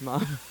worst,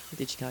 Mom.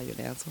 Did she call you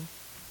an asshole?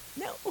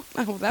 No. Oh,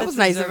 that That's was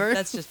nice of reserved- her.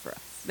 That's just for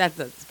us. That's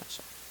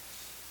special.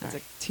 It's All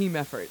a team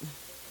effort.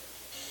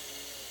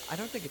 I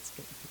don't think it's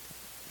going to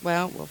be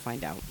Well, we'll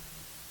find out.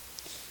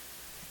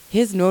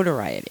 His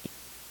notoriety.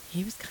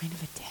 He was kind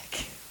of a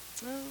dick.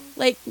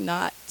 Like,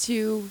 not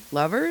to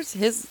lovers,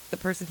 the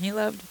person he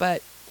loved,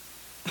 but...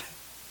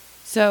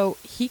 So,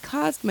 he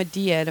caused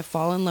Medea to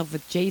fall in love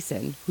with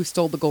Jason, who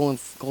stole the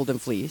golden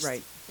fleece.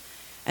 Right.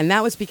 And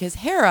that was because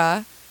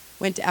Hera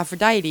went to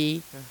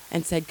Aphrodite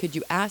and said, could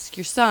you ask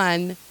your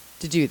son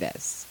to do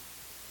this?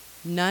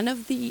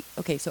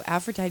 Okay, so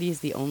Aphrodite is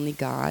the only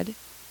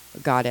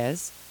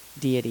goddess,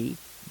 deity,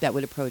 that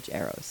would approach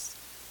Eros.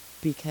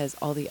 Because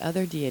all the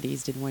other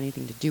deities didn't want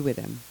anything to do with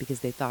him because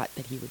they thought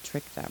that he would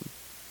trick them.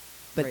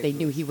 But Right. they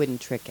knew he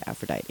wouldn't trick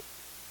Aphrodite.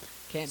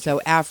 Can't So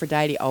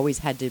Aphrodite always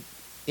had to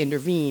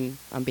intervene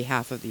on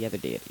behalf of the other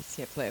deities.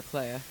 Can't play a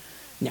player.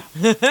 No.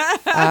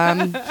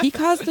 He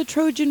caused the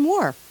Trojan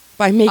War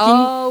by making...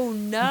 Oh,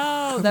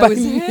 no. That by- was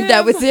him.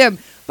 That was him.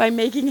 By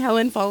making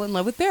Helen fall in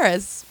love with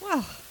Paris.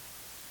 Wow.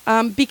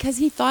 Because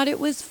he thought it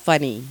was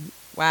funny.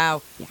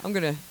 Wow. Yeah.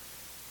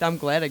 I'm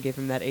glad I gave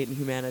him that 8 in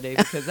humanity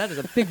because that is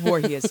a big war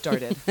he has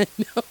started.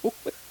 No.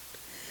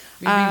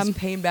 Maybe he's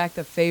paying back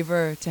the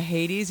favor to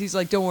Hades. He's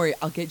like, don't worry,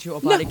 I'll get you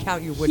a body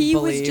count you wouldn't he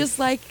believe. was just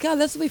like, God,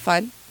 this will be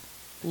fun.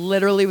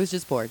 Literally was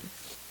just bored.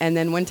 And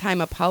then one time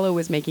Apollo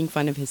was making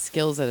fun of his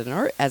skills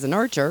as an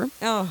archer.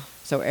 Oh.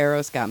 So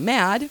Eros got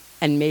mad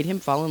and made him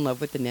fall in love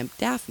with the nymph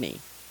Daphne.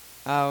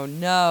 Oh,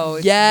 no.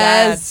 It's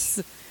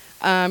Yes.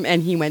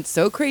 And he went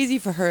so crazy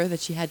for her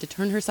that she had to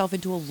turn herself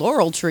into a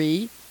laurel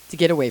tree to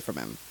get away from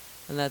him.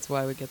 And that's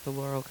why we get the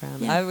laurel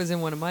crown. Yeah. I was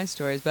in one of my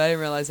stories, but I didn't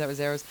realize that was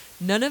Eros.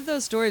 None of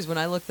those stories, when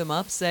I look them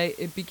up, say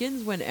it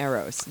begins when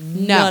Eros.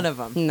 None of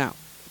them. No.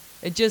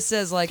 It just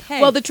says, like,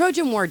 hey. Well, the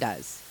Trojan War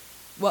does.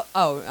 Well,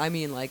 I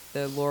mean, like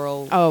the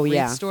Laurel Oh, Reed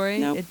yeah. story.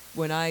 Nope.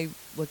 When I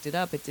looked it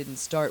up, it didn't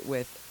start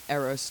with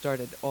Eros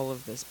started all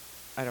of this,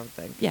 I don't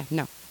think. Yeah,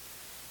 no.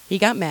 He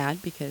got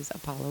mad because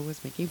Apollo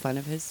was making fun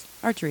of his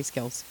archery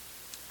skills.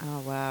 Oh,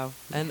 wow.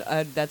 And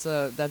that's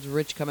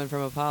rich coming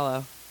from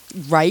Apollo.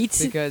 Right?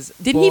 Because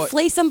Didn't he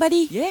flay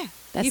somebody? Yeah.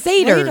 That he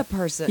satyr. flayed a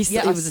person. He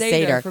yeah, it was a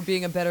satyr. for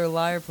being a better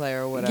lyre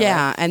player or whatever.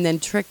 Yeah, and then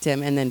tricked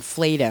him and then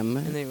flayed him.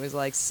 And then he was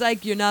like,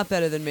 psych, you're not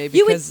better than me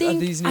You would because think, of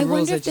these new I rules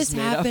wonder I if this just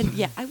made happened. up.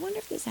 Yeah, I wonder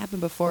if this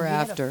happened before or He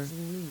had a after.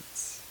 flute,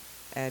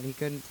 and he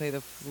couldn't play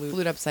the flute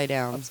Flute upside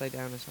down. upside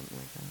down or something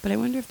like that. But I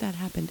wonder if that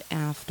happened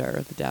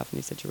after the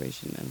Daphne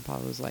situation and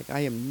Apollo was like,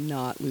 I am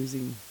not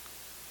losing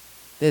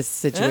this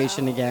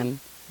situation again.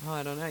 Oh,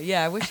 I don't know.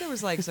 Yeah, I wish there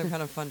was like some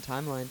kind of fun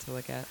timeline to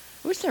look at.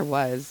 I wish there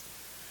was.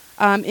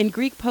 In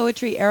Greek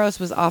poetry, Eros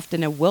was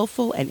often a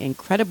willful and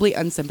incredibly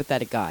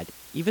unsympathetic god,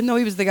 even though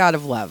he was the god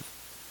of love.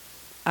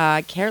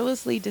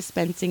 Carelessly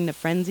dispensing the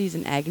frenzies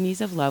and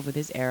agonies of love with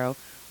his arrow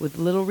with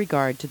little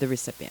regard to the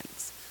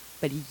recipients.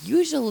 But he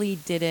usually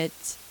did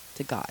it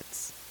to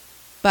gods.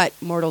 But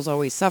mortals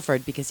always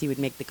suffered because he would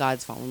make the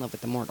gods fall in love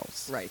with the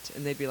mortals. Right.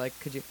 And they'd be like,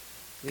 could you...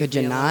 leave Could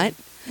me you alone?"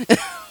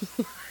 not?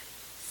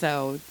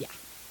 So, yeah.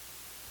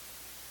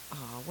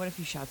 Oh, what if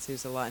you shot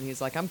Zeus a lot and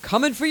he's like, I'm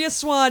coming for you,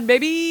 Swan,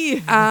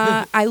 baby!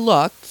 I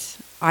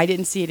looked. I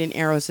didn't see it in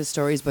Eros'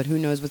 stories, but who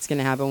knows what's going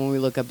to happen when we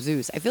look up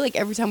Zeus. I feel like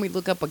every time we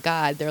look up a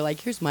god, they're like,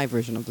 here's my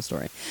version of the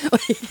story.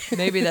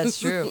 Maybe that's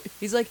true.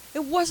 He's like,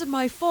 it wasn't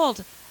my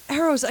fault.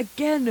 Arrows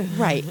again.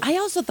 Right. I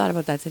also thought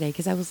about that today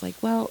because I was like,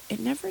 well, it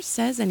never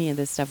says any of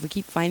this stuff. We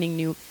keep finding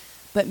new.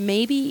 But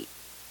maybe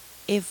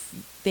if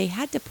they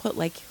had to put,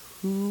 like,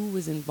 who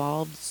was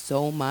involved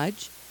so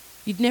much,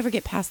 you'd never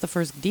get past the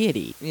first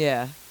deity.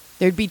 Yeah.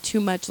 There'd be too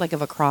much, like,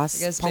 of a I guess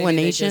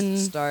cross-pollination. maybe they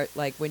just start,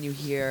 like, when you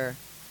hear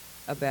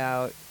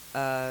about,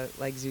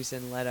 like, Zeus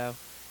and Leto.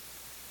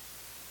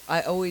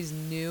 I always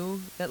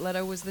knew that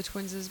Leto was the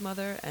twins'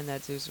 mother and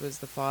that Zeus was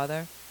the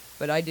father,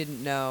 but I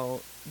didn't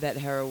know that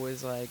Hera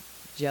was, like,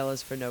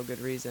 jealous for no good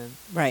reason.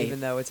 Right. Even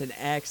though it's an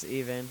ex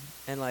even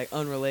and like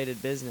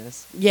unrelated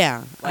business.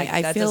 Yeah. Like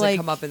I that feel doesn't like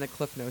come up in the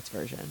Cliff Notes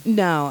version.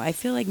 no, I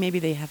feel like maybe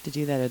they have to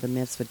do that or the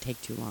myths would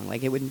take too long.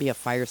 Like it wouldn't be a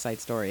fireside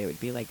story. It would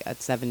be like a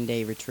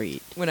 7-day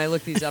retreat. When I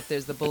look these up,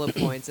 there's the bullet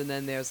points, and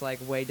then there's like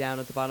way down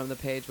at the bottom of the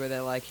page where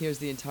they're like, here's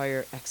the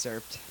entire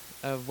excerpt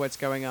of what's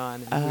going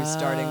on and who's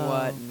starting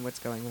what Oh. and what's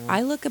going on.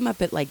 I look them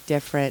up at like 3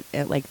 different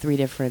Oh,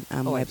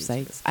 I do too.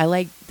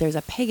 websites. There's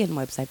a pagan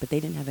website, but they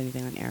didn't have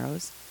anything on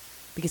arrows.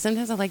 Because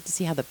sometimes I like to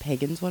see how the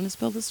pagans want to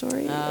spill the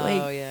story.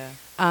 Oh, yeah.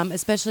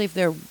 Especially if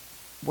they're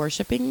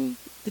worshiping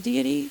the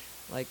deity.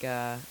 Like,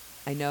 I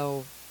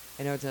know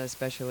it's not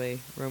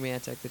especially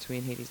romantic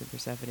between Hades and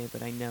Persephone,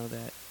 but I know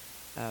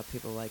that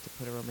people like to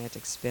put a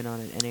romantic spin on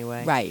it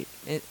anyway. Right.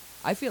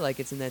 I feel like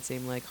it's in that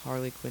same like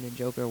Harley Quinn and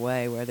Joker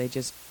way, where they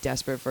just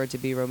desperate for it to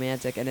be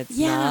romantic, and it's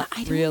Yeah, not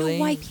I don't really.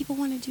 know why people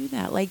want to do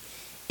that. Like,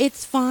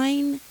 it's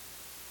fine.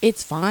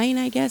 It's fine,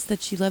 I guess,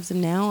 that she loves him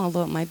now,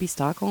 although it might be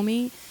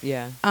Stockholmy.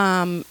 Yeah.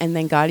 And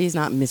then Gotti is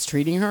not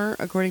mistreating her,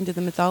 according to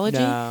the mythology.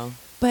 No.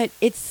 But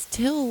it's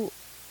still,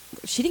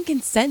 she didn't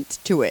consent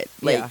to it.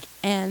 Like, Yeah.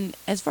 and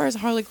as far as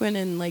Harley Quinn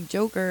and like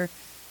Joker,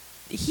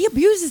 he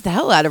abuses the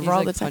hell out of He's her all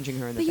like the time. punching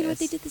her in But the you know what?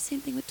 They face. did the same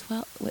thing with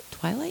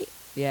Twilight.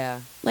 Yeah.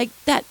 Like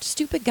that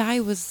stupid guy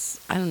was,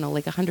 I don't know,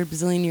 like 100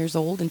 bazillion years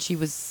old, and she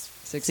was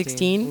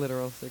 16.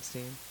 Literal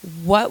 16.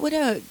 What would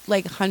a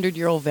like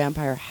 100-year-old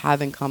vampire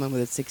have in common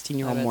with a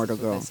 16-year-old Oh, mortal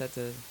that's what girl? they said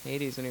to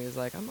Hades when he was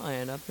like, I'm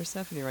eyeing up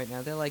Persephone right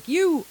now. They're like,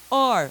 you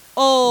are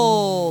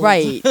old.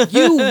 Right.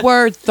 You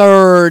were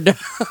third.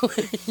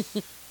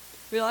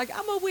 Be like,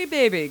 I'm a wee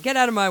baby. Get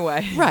out of my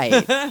way.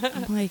 Right.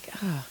 I'm like,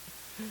 oh.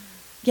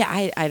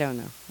 Yeah, I don't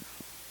know.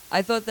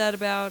 I thought that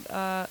about,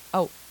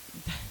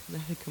 now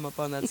they come up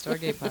on that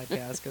Stargate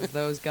podcast, because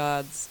those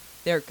gods,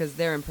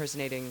 they're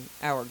impersonating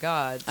our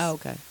gods Oh,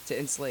 okay. to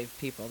enslave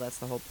people. That's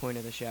the whole point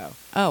of the show.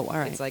 Oh, all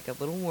right. It's like a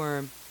little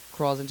worm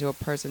crawls into a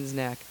person's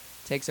neck,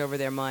 takes over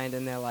their mind,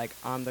 and they're like,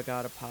 I'm the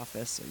god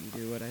Apophis, so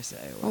you do what I say,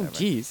 or oh, whatever.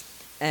 jeez.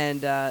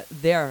 And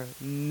they're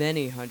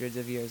many hundreds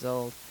of years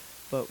old,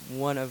 but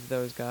one of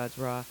those gods,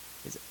 Ra,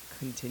 is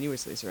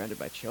continuously surrounded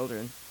by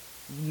children.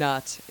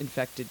 Not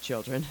infected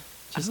children,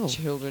 just Oh.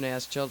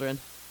 children-ass children.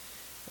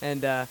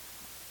 And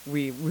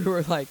we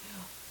were like,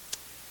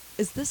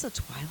 is this a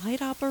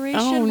Twilight operation?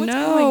 Oh, What's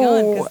no. going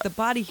on? Because the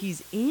body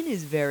he's in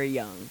is very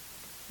young.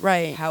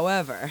 Right.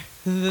 However,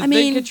 the I thing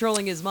mean-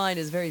 controlling his mind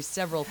is very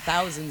several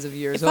thousands of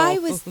years If old. I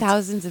was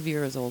thousands of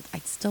years old,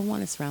 I'd still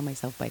want to surround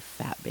myself by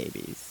fat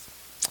babies.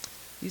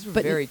 These were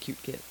but- very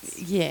cute kids.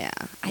 Yeah,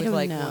 I With don't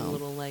like know. one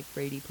little like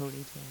Brady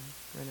ponytail.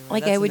 running around.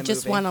 Like That's I in would the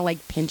just movie. want to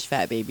like pinch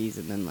fat babies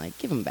and then like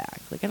give them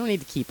back. Like I don't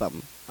need to keep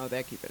them, Oh,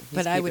 they're keeping.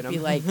 but I would be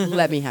like,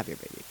 let me have your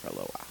baby for a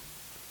little while.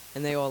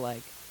 And they all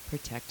like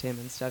protect him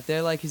and stuff.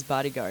 They're like his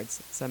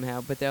bodyguards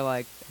somehow, but they're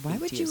like. Why 8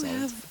 would you years old.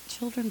 have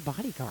children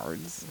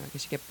bodyguards? I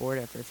guess you get bored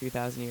after a few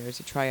thousand years.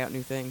 You try out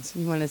new things.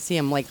 You want to see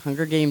them like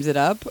Hunger Games it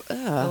up?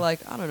 They're like,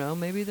 I don't know,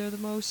 maybe they're the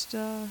most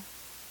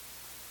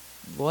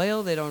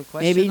loyal. They don't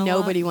question. Maybe a lot.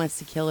 nobody wants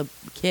to kill a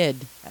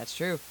kid. That's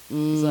true.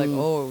 It's like, Mm.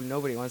 oh,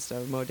 nobody wants to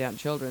mow down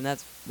children.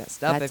 That's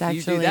messed up. That's if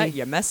you do that, actually-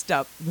 you messed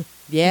up.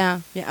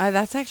 Yeah,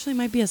 that's actually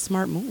might be a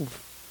smart move.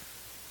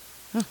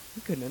 I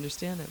couldn't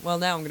understand it. Well,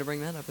 now I'm gonna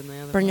bring that up in the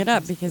other. Bring it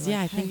up podcast. because Be yeah,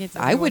 I like, think hey, it's.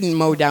 nobody I wants wouldn't to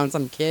mow kill- down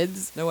some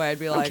kids. No way. I'd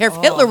be I like, don't care if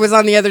oh, Hitler was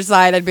on the other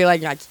side. I'd be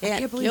like, I can't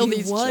can't believe kill he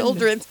these won.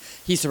 children.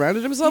 He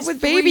surrounded himself he's with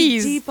 3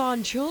 babies. deep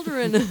on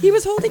children. He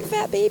was holding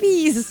fat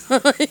babies.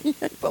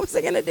 What was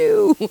I gonna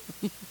do?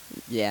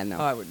 Yeah, no.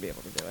 Oh, I wouldn't be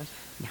able to do it.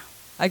 No.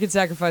 I could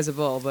sacrifice a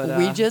bull, but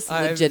we just I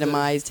have to-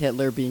 legitimized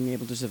Hitler being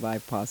able to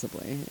survive,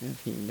 possibly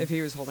if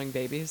he was holding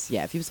babies.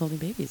 yeah, if he was holding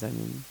babies.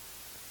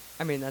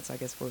 I mean, that's I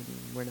guess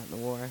we're not in the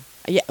war.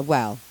 Yeah.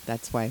 Well,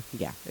 that's why.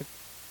 Yeah.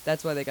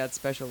 That's why they got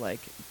special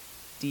like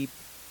deep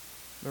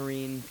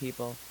marine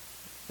people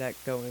that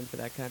go in for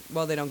that kind.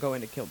 Well, they don't go in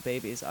to kill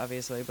babies,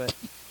 obviously, but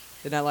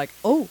they're not like,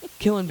 oh,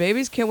 killing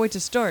babies, can't wait to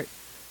start.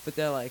 But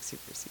they're like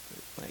super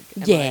secret,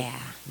 like Yeah.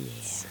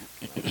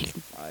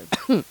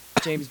 MI5,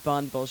 James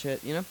Bond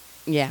bullshit, you know.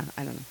 Yeah.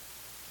 I don't know.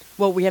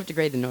 Well, we have to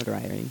grade the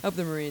notoriety. Hope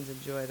the Marines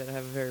enjoy that. I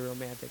have a very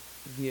romantic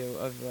view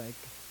of like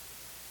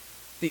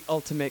the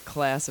ultimate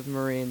class of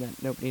Marine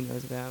that nobody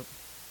knows about.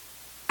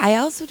 I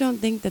also don't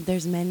think that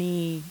there's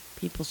many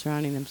people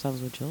surrounding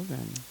themselves with children.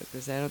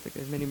 Because I don't think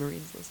there's many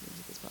Marines listening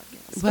to this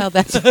podcast. Well,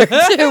 that's true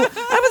too.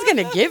 I was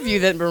going to give you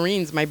that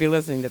Marines might be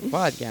listening to the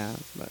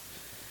podcast, but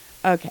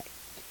okay.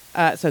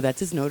 So that's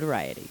his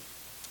notoriety.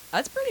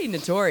 That's pretty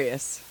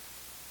notorious.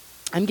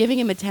 I'm giving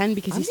him a 10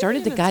 because I'm he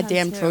started the giving him a 10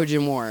 goddamn too.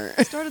 Trojan War.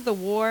 Started the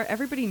war.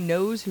 Everybody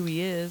knows who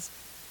he is.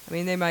 I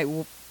mean, they might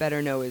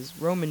better know his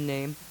Roman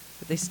name,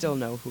 but they still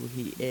know who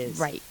he is.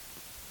 Right.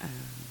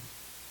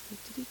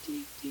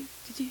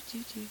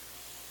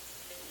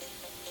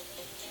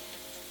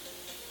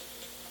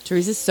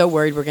 Teresa's so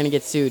worried we're going to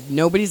get sued.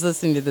 Nobody's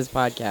listening to this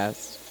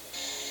podcast.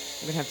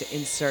 I'm gonna have to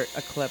insert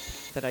a clip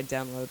that I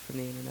download from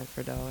the internet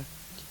for $1.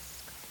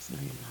 Jesus Christ, no,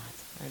 you're not.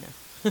 I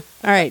know.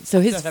 All right, so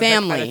his Don't have that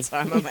kind family. of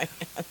time on my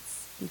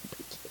hands.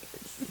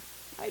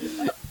 I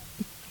know.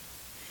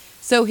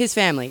 So his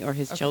family or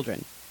his Okay.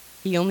 children,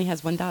 he only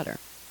has one daughter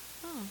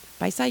Oh.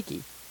 by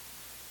Psyche.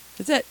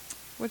 That's it.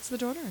 What's the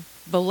daughter?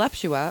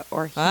 Voluptua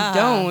or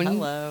hedone,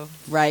 Hello.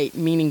 right,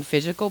 meaning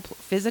physical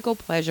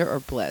pleasure or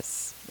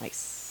bliss.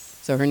 Nice.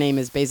 So her name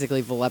is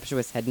basically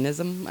voluptuous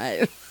hedonism.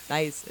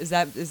 Nice. Is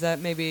that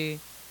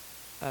maybe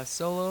a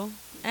solo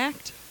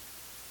act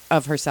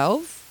Of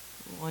herself,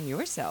 on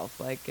yourself?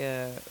 Like,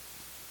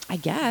 I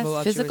guess.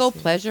 Voluptuous, Physical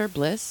yeah. pleasure,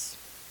 bliss.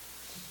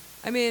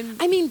 I mean,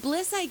 I mean,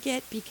 bliss I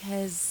get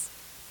because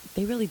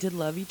they really did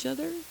love each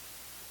other.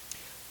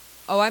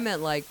 I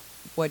meant like,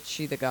 what's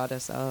she the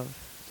goddess of?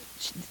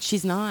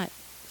 She's not.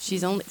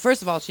 She's only,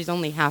 first of all, she's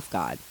only half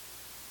god.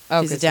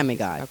 Oh, She's a 'cause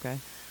demigod. Okay.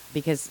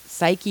 Because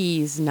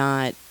Psyche's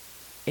not,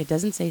 it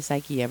doesn't say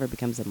Psyche ever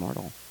becomes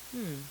immortal.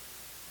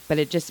 But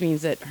it just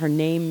means that her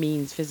name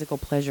means physical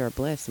pleasure or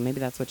bliss. And maybe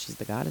that's what she's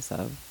the goddess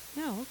of.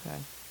 Oh, okay.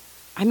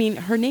 I mean,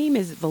 her name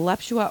is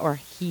Voluptua or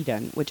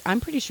Hedon, which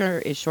I'm pretty sure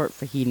is short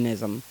for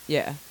hedonism.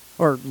 Yeah.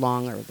 Or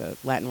long, or the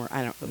Latin word.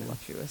 I don't know.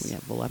 Voluptuous. Yeah,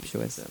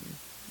 voluptuous.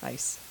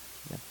 Nice.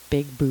 A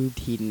big boobed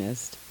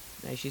hedonist.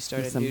 Nice. She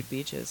started Some- nude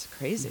beaches.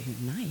 Crazy.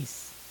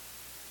 Nice.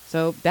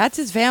 So that's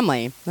his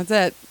family. That's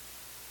it.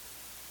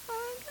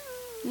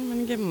 I'm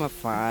gonna give him a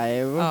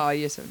 5. Oh,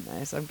 you're so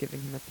nice. I'm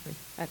giving him a 3.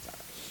 That's all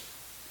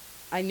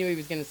right. I knew he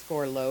was gonna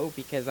score low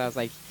because I was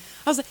like,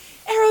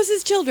 Eros'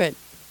 his children.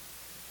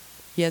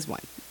 He has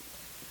 1.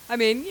 I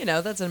mean,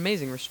 that's an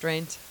amazing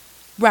restraint.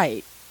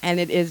 Right. And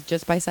it is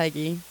just by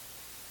Psyche.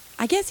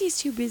 I guess he's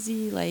too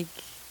busy, like,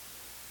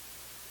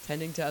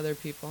 Tending to other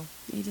people.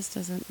 he just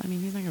doesn't, I mean,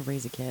 he's not gonna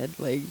raise a kid.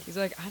 Like, He's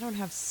like, I don't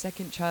have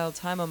second child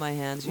time on my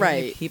hands. You know how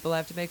many Right. people I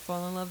have to make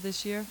fall in love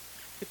this year?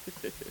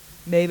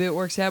 Maybe it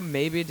works out.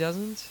 Maybe it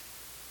doesn't.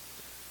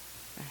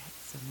 all right,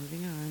 so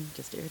moving on.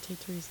 Just to irritate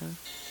Teresa.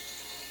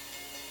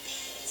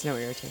 It's no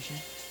irritation.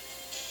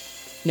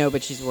 No,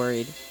 but she's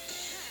worried.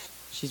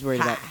 She's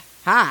worried Ha. about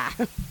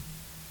Ha!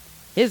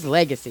 His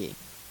legacy.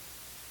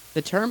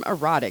 The term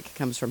erotic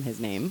comes from his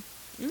name.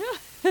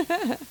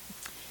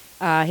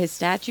 His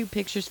statue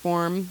pictures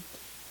form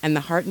and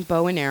the heart and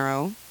bow and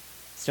arrow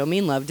still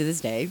mean love to this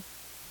day.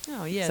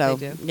 Oh, yeah, so,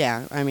 they do.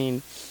 Yeah, I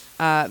mean,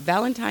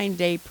 Valentine's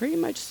Day pretty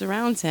much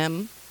surrounds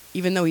him,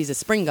 even though he's a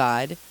spring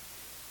god.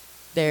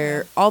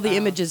 Yeah. All the Oh.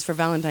 images for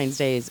Valentine's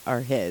Days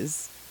are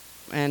his.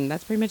 And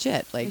that's pretty much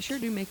it. Like, They sure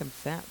do make him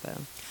fat,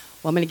 though.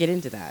 well, I'm going to get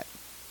into that.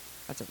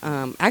 That's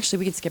okay. Actually,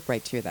 we can skip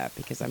right to that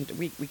because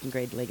we can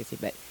grade legacy.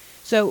 But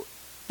so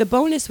the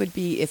bonus would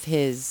be if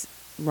his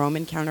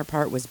Roman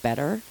counterpart was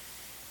better.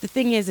 The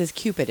thing is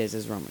Cupid is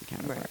his Roman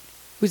counterpart, Right.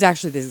 who's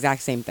actually the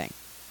exact same thing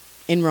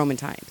in Roman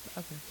times.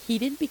 Okay. He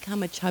didn't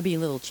become a chubby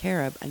little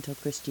cherub until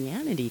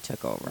Christianity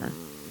took over,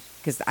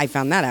 because I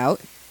found that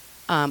out.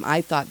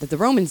 I thought that the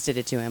Romans did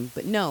it to him,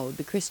 but no,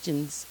 the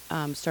Christians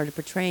started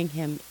portraying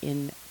him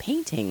in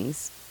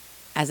paintings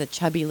as a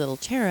chubby little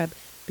cherub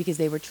because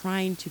they were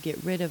trying to get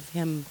rid of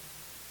him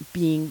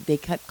they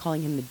kept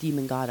calling him the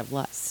demon god of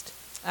lust.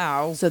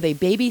 Ow. So they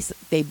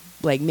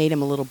made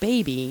him a little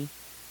baby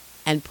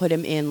and put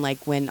him in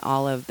like when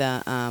all of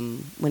the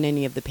when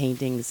any of the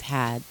paintings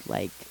had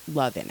like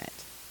love in it.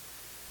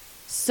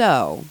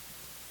 So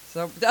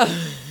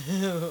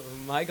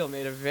Michael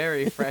made a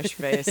very fresh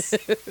face.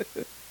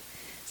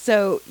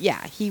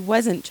 yeah, he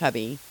wasn't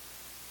chubby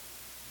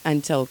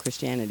until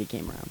Christianity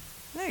came around.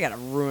 They gotta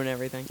ruin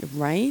everything.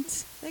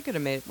 Right? They could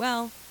have made.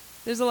 Well,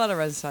 there's a lot of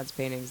Renaissance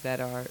paintings that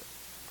are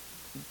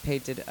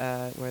painted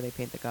where they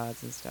paint the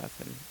gods and stuff,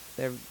 and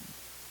they're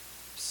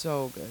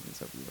so good and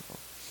so beautiful.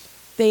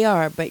 They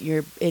are, but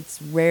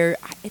it's rare.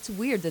 It's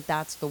weird that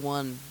that's the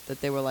one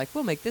that they were like,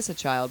 we'll make this a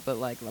child, but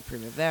like La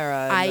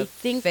Primavera, and I the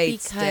think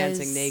Fates because-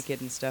 dancing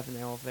naked and stuff, and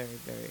they're all very,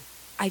 very.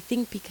 I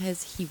think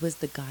because he was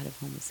the god of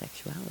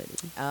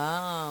homosexuality.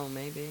 Oh,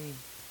 maybe.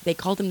 They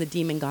called him the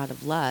demon god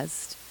of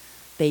lust.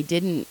 They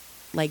didn't,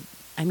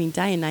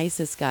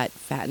 Dionysus got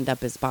fattened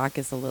up as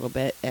Bacchus a little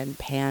bit, and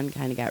Pan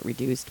kind of got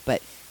reduced,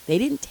 but they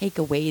didn't take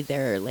away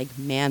their,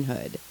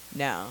 manhood.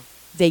 No.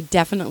 They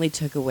definitely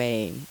took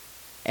away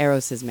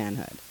Eros'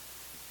 manhood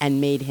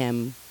and made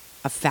him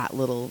a fat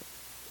little,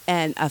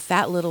 in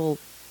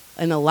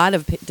a lot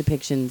of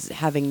depictions,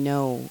 having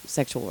no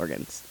sexual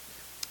organs.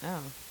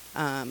 Oh.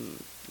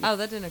 Oh,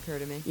 that didn't occur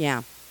to me.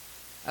 Yeah.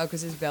 Oh,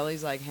 because his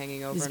belly's like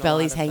hanging over. His in a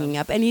belly's lot of hanging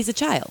them. up, and he's a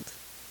child.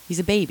 He's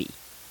a baby.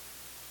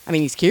 I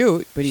mean, he's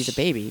cute, but he's a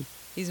baby.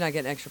 He's not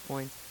getting extra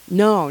points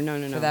No.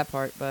 for that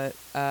part, but.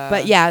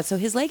 But yeah, so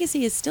his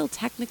legacy is still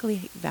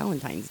technically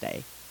Valentine's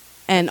Day,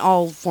 and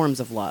all forms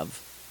of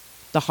love,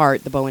 the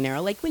heart, the bow and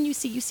arrow. Like when you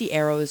see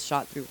arrows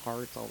shot through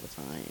hearts all the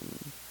time.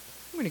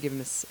 I'm gonna give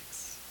him a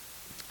 6.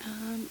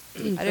 For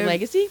don't-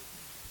 legacy,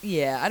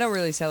 Yeah, I don't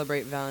really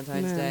celebrate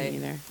Valentine's No, Day. me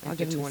neither. I'll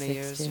After give him a 20 6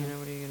 years, too.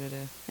 what are you gonna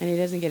do? and he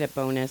doesn't get a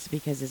bonus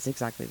because it's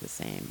exactly the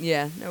same.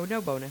 Yeah, no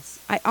bonus.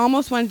 I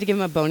almost wanted to give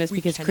him a bonus We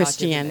because cannot give him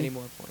Christianity. any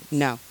more points.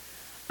 No,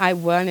 I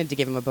wanted to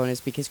give him a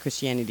bonus because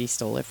Christianity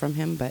stole it from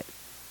him, but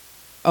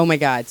oh my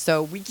God!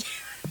 So we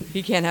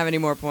He can't have any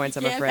more points,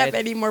 I'm can't afraid. have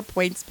any more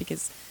points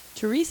because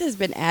Teresa's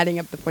been adding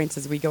up the points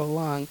as we go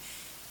along,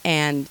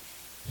 and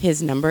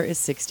His number is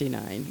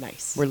 69.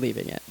 Nice. We're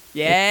leaving it.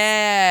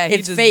 Yeah,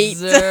 It's he fate.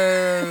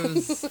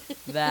 deserves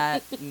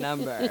that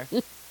number.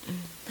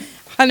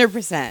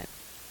 100%.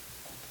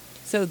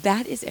 So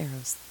that is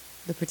Eros,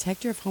 the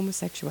protector of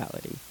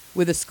homosexuality,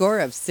 with a score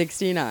of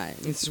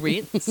 69.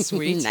 Sweet,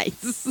 sweet.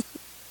 Nice.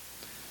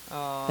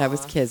 Aw. That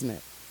was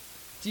kismet.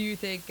 Do you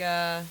think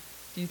that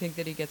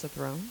he gets a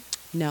throne?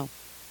 No.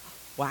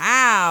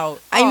 Wow.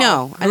 I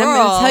know. And I'm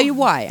going to tell you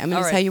why. I'm going All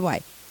to right. tell you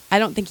why. I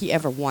don't think he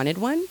ever wanted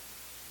one.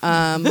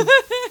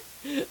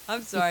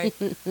 I'm sorry.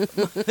 My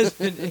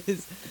husband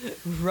is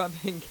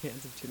rubbing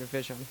cans of tuna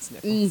fish on his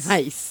nipples.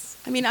 Nice.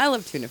 I mean, I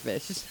love tuna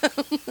fish.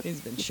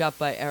 He's been shot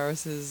by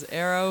Eros's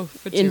arrow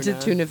for tuna. Into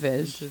tuna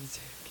fish. Into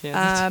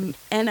cans of tuna.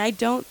 And I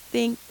don't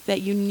think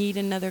that you need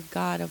another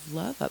god of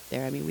love up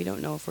there. I mean, we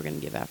don't know if we're going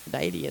to give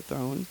Aphrodite a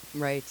throne.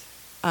 Right.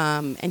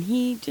 And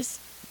he just,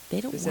 they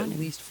don't There's want at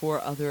him. least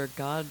 4 other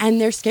gods. And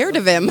they're scared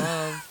of him.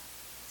 love.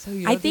 So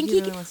you I don't think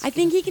he really wants to I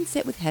think kill he can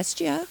sit with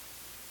Hestia.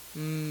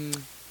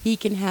 Mm. He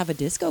can have a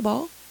disco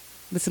ball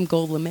with some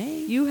gold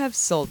lame. You have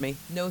sold me.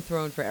 No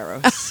throne for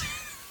Eros.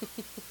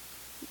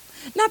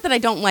 Not that I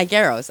don't like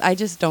Eros. I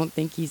just don't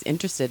think he's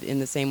interested in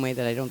the same way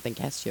that I don't think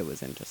Hestia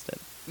was interested.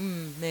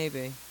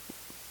 Maybe.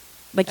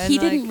 Like, And, he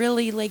like- didn't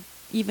really, like,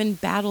 even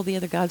battle the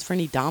other gods for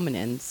any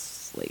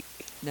dominance. Like,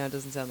 No, it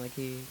doesn't sound like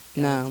he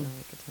No. got into,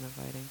 like, a ton of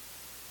fighting.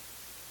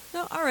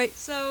 No, all right.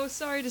 So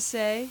sorry to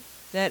say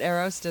that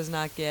Eros does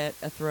not get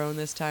a throne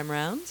this time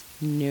round.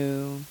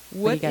 no. But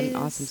What he got an is-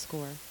 awesome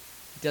score.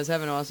 He does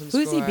have an awesome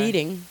Who's score. he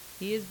beating?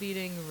 He is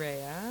beating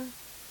Rhea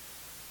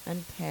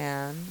and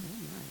Pan.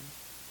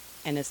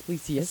 And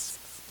Asclepius.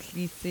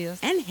 Theseus.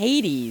 And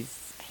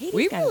Hades. Hades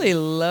We got- really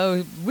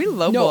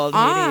lowballed No,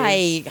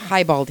 Hades.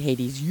 I highballed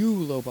Hades. You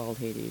lowballed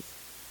Hades.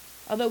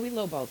 Although we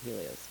lowballed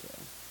Helios, too.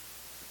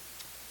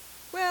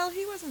 Well,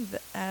 he wasn't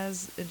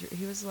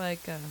he was like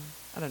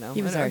I don't know.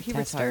 He was I don't know, our he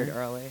test retired hard.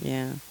 early.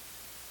 Yeah.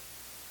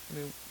 I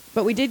mean,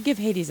 But we did give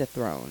Hades a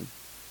throne.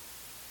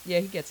 yeah,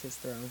 he gets his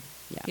throne.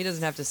 Yeah. He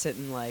doesn't have to sit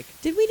in like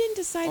We didn't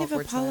decide if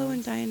Awkward Apollo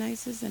and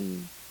Dionysus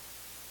and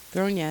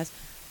throne, yes.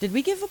 Did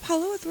we give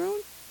Apollo a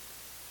throne?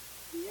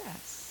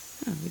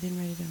 yes. Oh, we didn't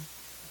write it down.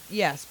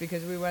 Yes,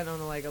 because we went on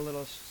a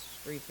little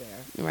street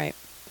there, Right.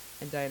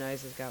 and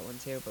Dionysus got one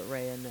too, but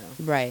Rhea no,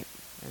 Right.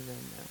 and then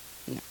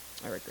no. No.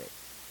 All right, great.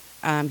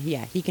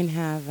 Yeah, he can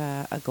have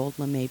a gold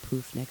lame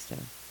poof next to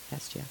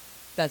Hestia.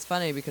 That's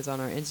funny because on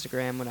our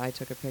Instagram, when I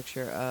took a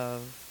picture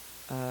of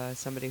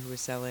somebody who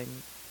was selling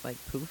like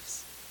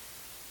poofs,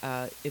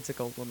 it's a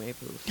gold lame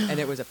poof, and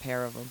it was a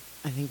pair of them.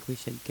 I think we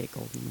should get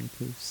gold lame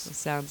poofs. It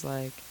sounds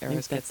like think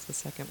Eros that's- gets the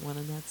second one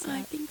in that I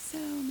set. think so.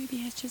 Maybe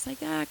Hestia's like,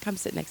 come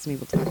sit next to me.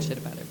 We'll talk shit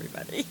about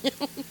everybody.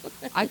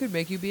 I could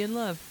make you be in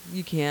love.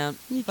 You can't.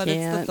 You but it's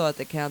the can't. thought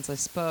that counts, I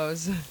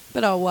suppose.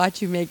 But I'll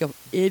watch you make an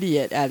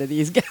idiot out of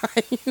these guys.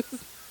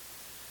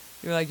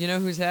 You're like, you know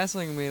who's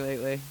hassling me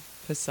lately?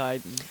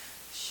 Poseidon.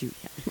 Shoot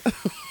him.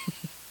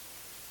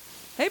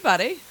 Hey,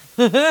 buddy.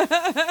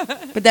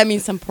 But that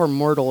means some poor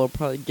mortal will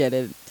probably get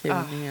it too.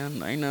 Ah.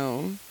 Man, I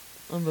know.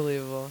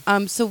 Unbelievable.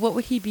 So what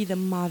would he be the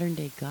modern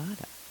day god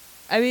of?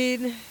 I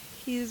mean,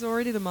 he's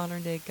already the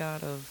modern day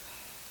god of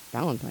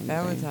Valentine's Day.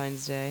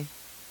 Valentine's Day.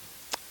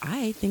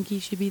 I think he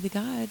should be the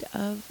god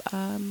of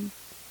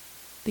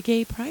the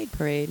gay pride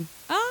parade.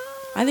 Ah.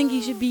 I think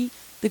he should be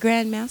the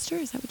Grand Master.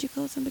 Is that what you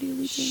call somebody who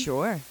leads you?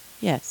 Sure.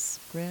 Yes.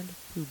 Grand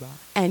Poobah.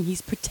 And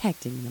he's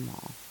protecting them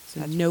all.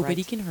 So That's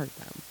nobody right. can hurt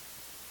them.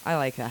 I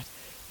like that.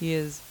 He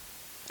is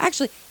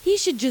Actually, he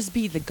should just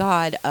be the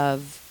god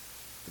of,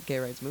 the gay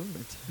rights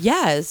movement.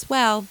 yes,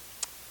 well,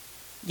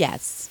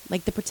 yes,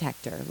 like the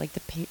protector, like the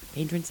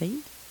patron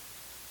saint.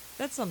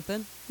 That's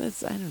something.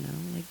 That's, I don't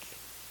know, like,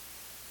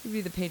 He'd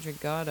be the patron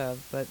god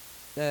of, but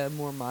the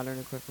more modern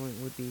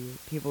equivalent would be,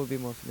 people would be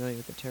more familiar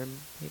with the term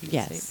patron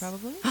Yes. saint,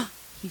 probably.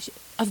 he should,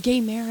 of gay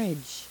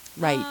marriage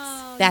rights.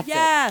 Oh, That's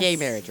yes. it. Gay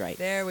marriage rights.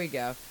 There we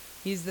go.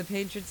 He's the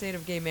patron saint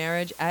of gay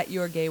marriage at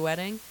your gay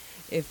wedding.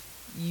 If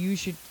you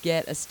should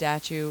get a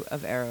statue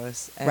of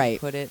Eros and Right.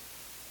 put it,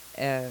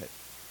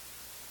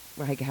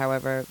 like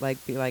however,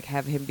 like be like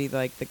have him be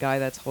like the guy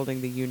that's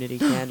holding the unity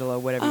candle or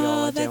whatever y'all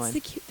Oh, are that's doing. the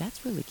cute.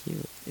 That's really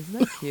cute. Isn't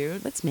that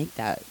cute? Let's make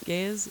that.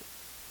 Gays,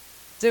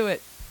 do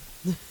it.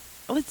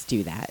 Let's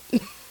do that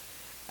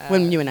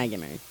when you and I get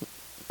married.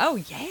 Oh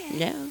yeah.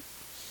 Yeah.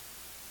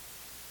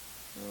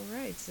 All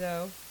right,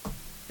 so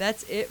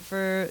that's it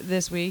for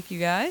this week, you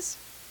guys.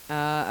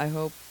 I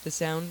hope the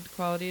sound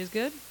quality is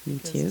good. Me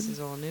 'cause too. This is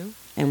all new.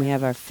 And we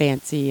have our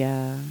fancy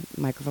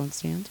microphone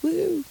stands.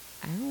 Woo!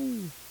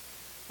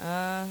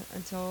 Ow.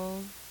 Until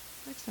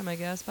next time, I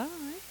guess. Bye.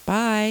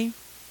 Bye.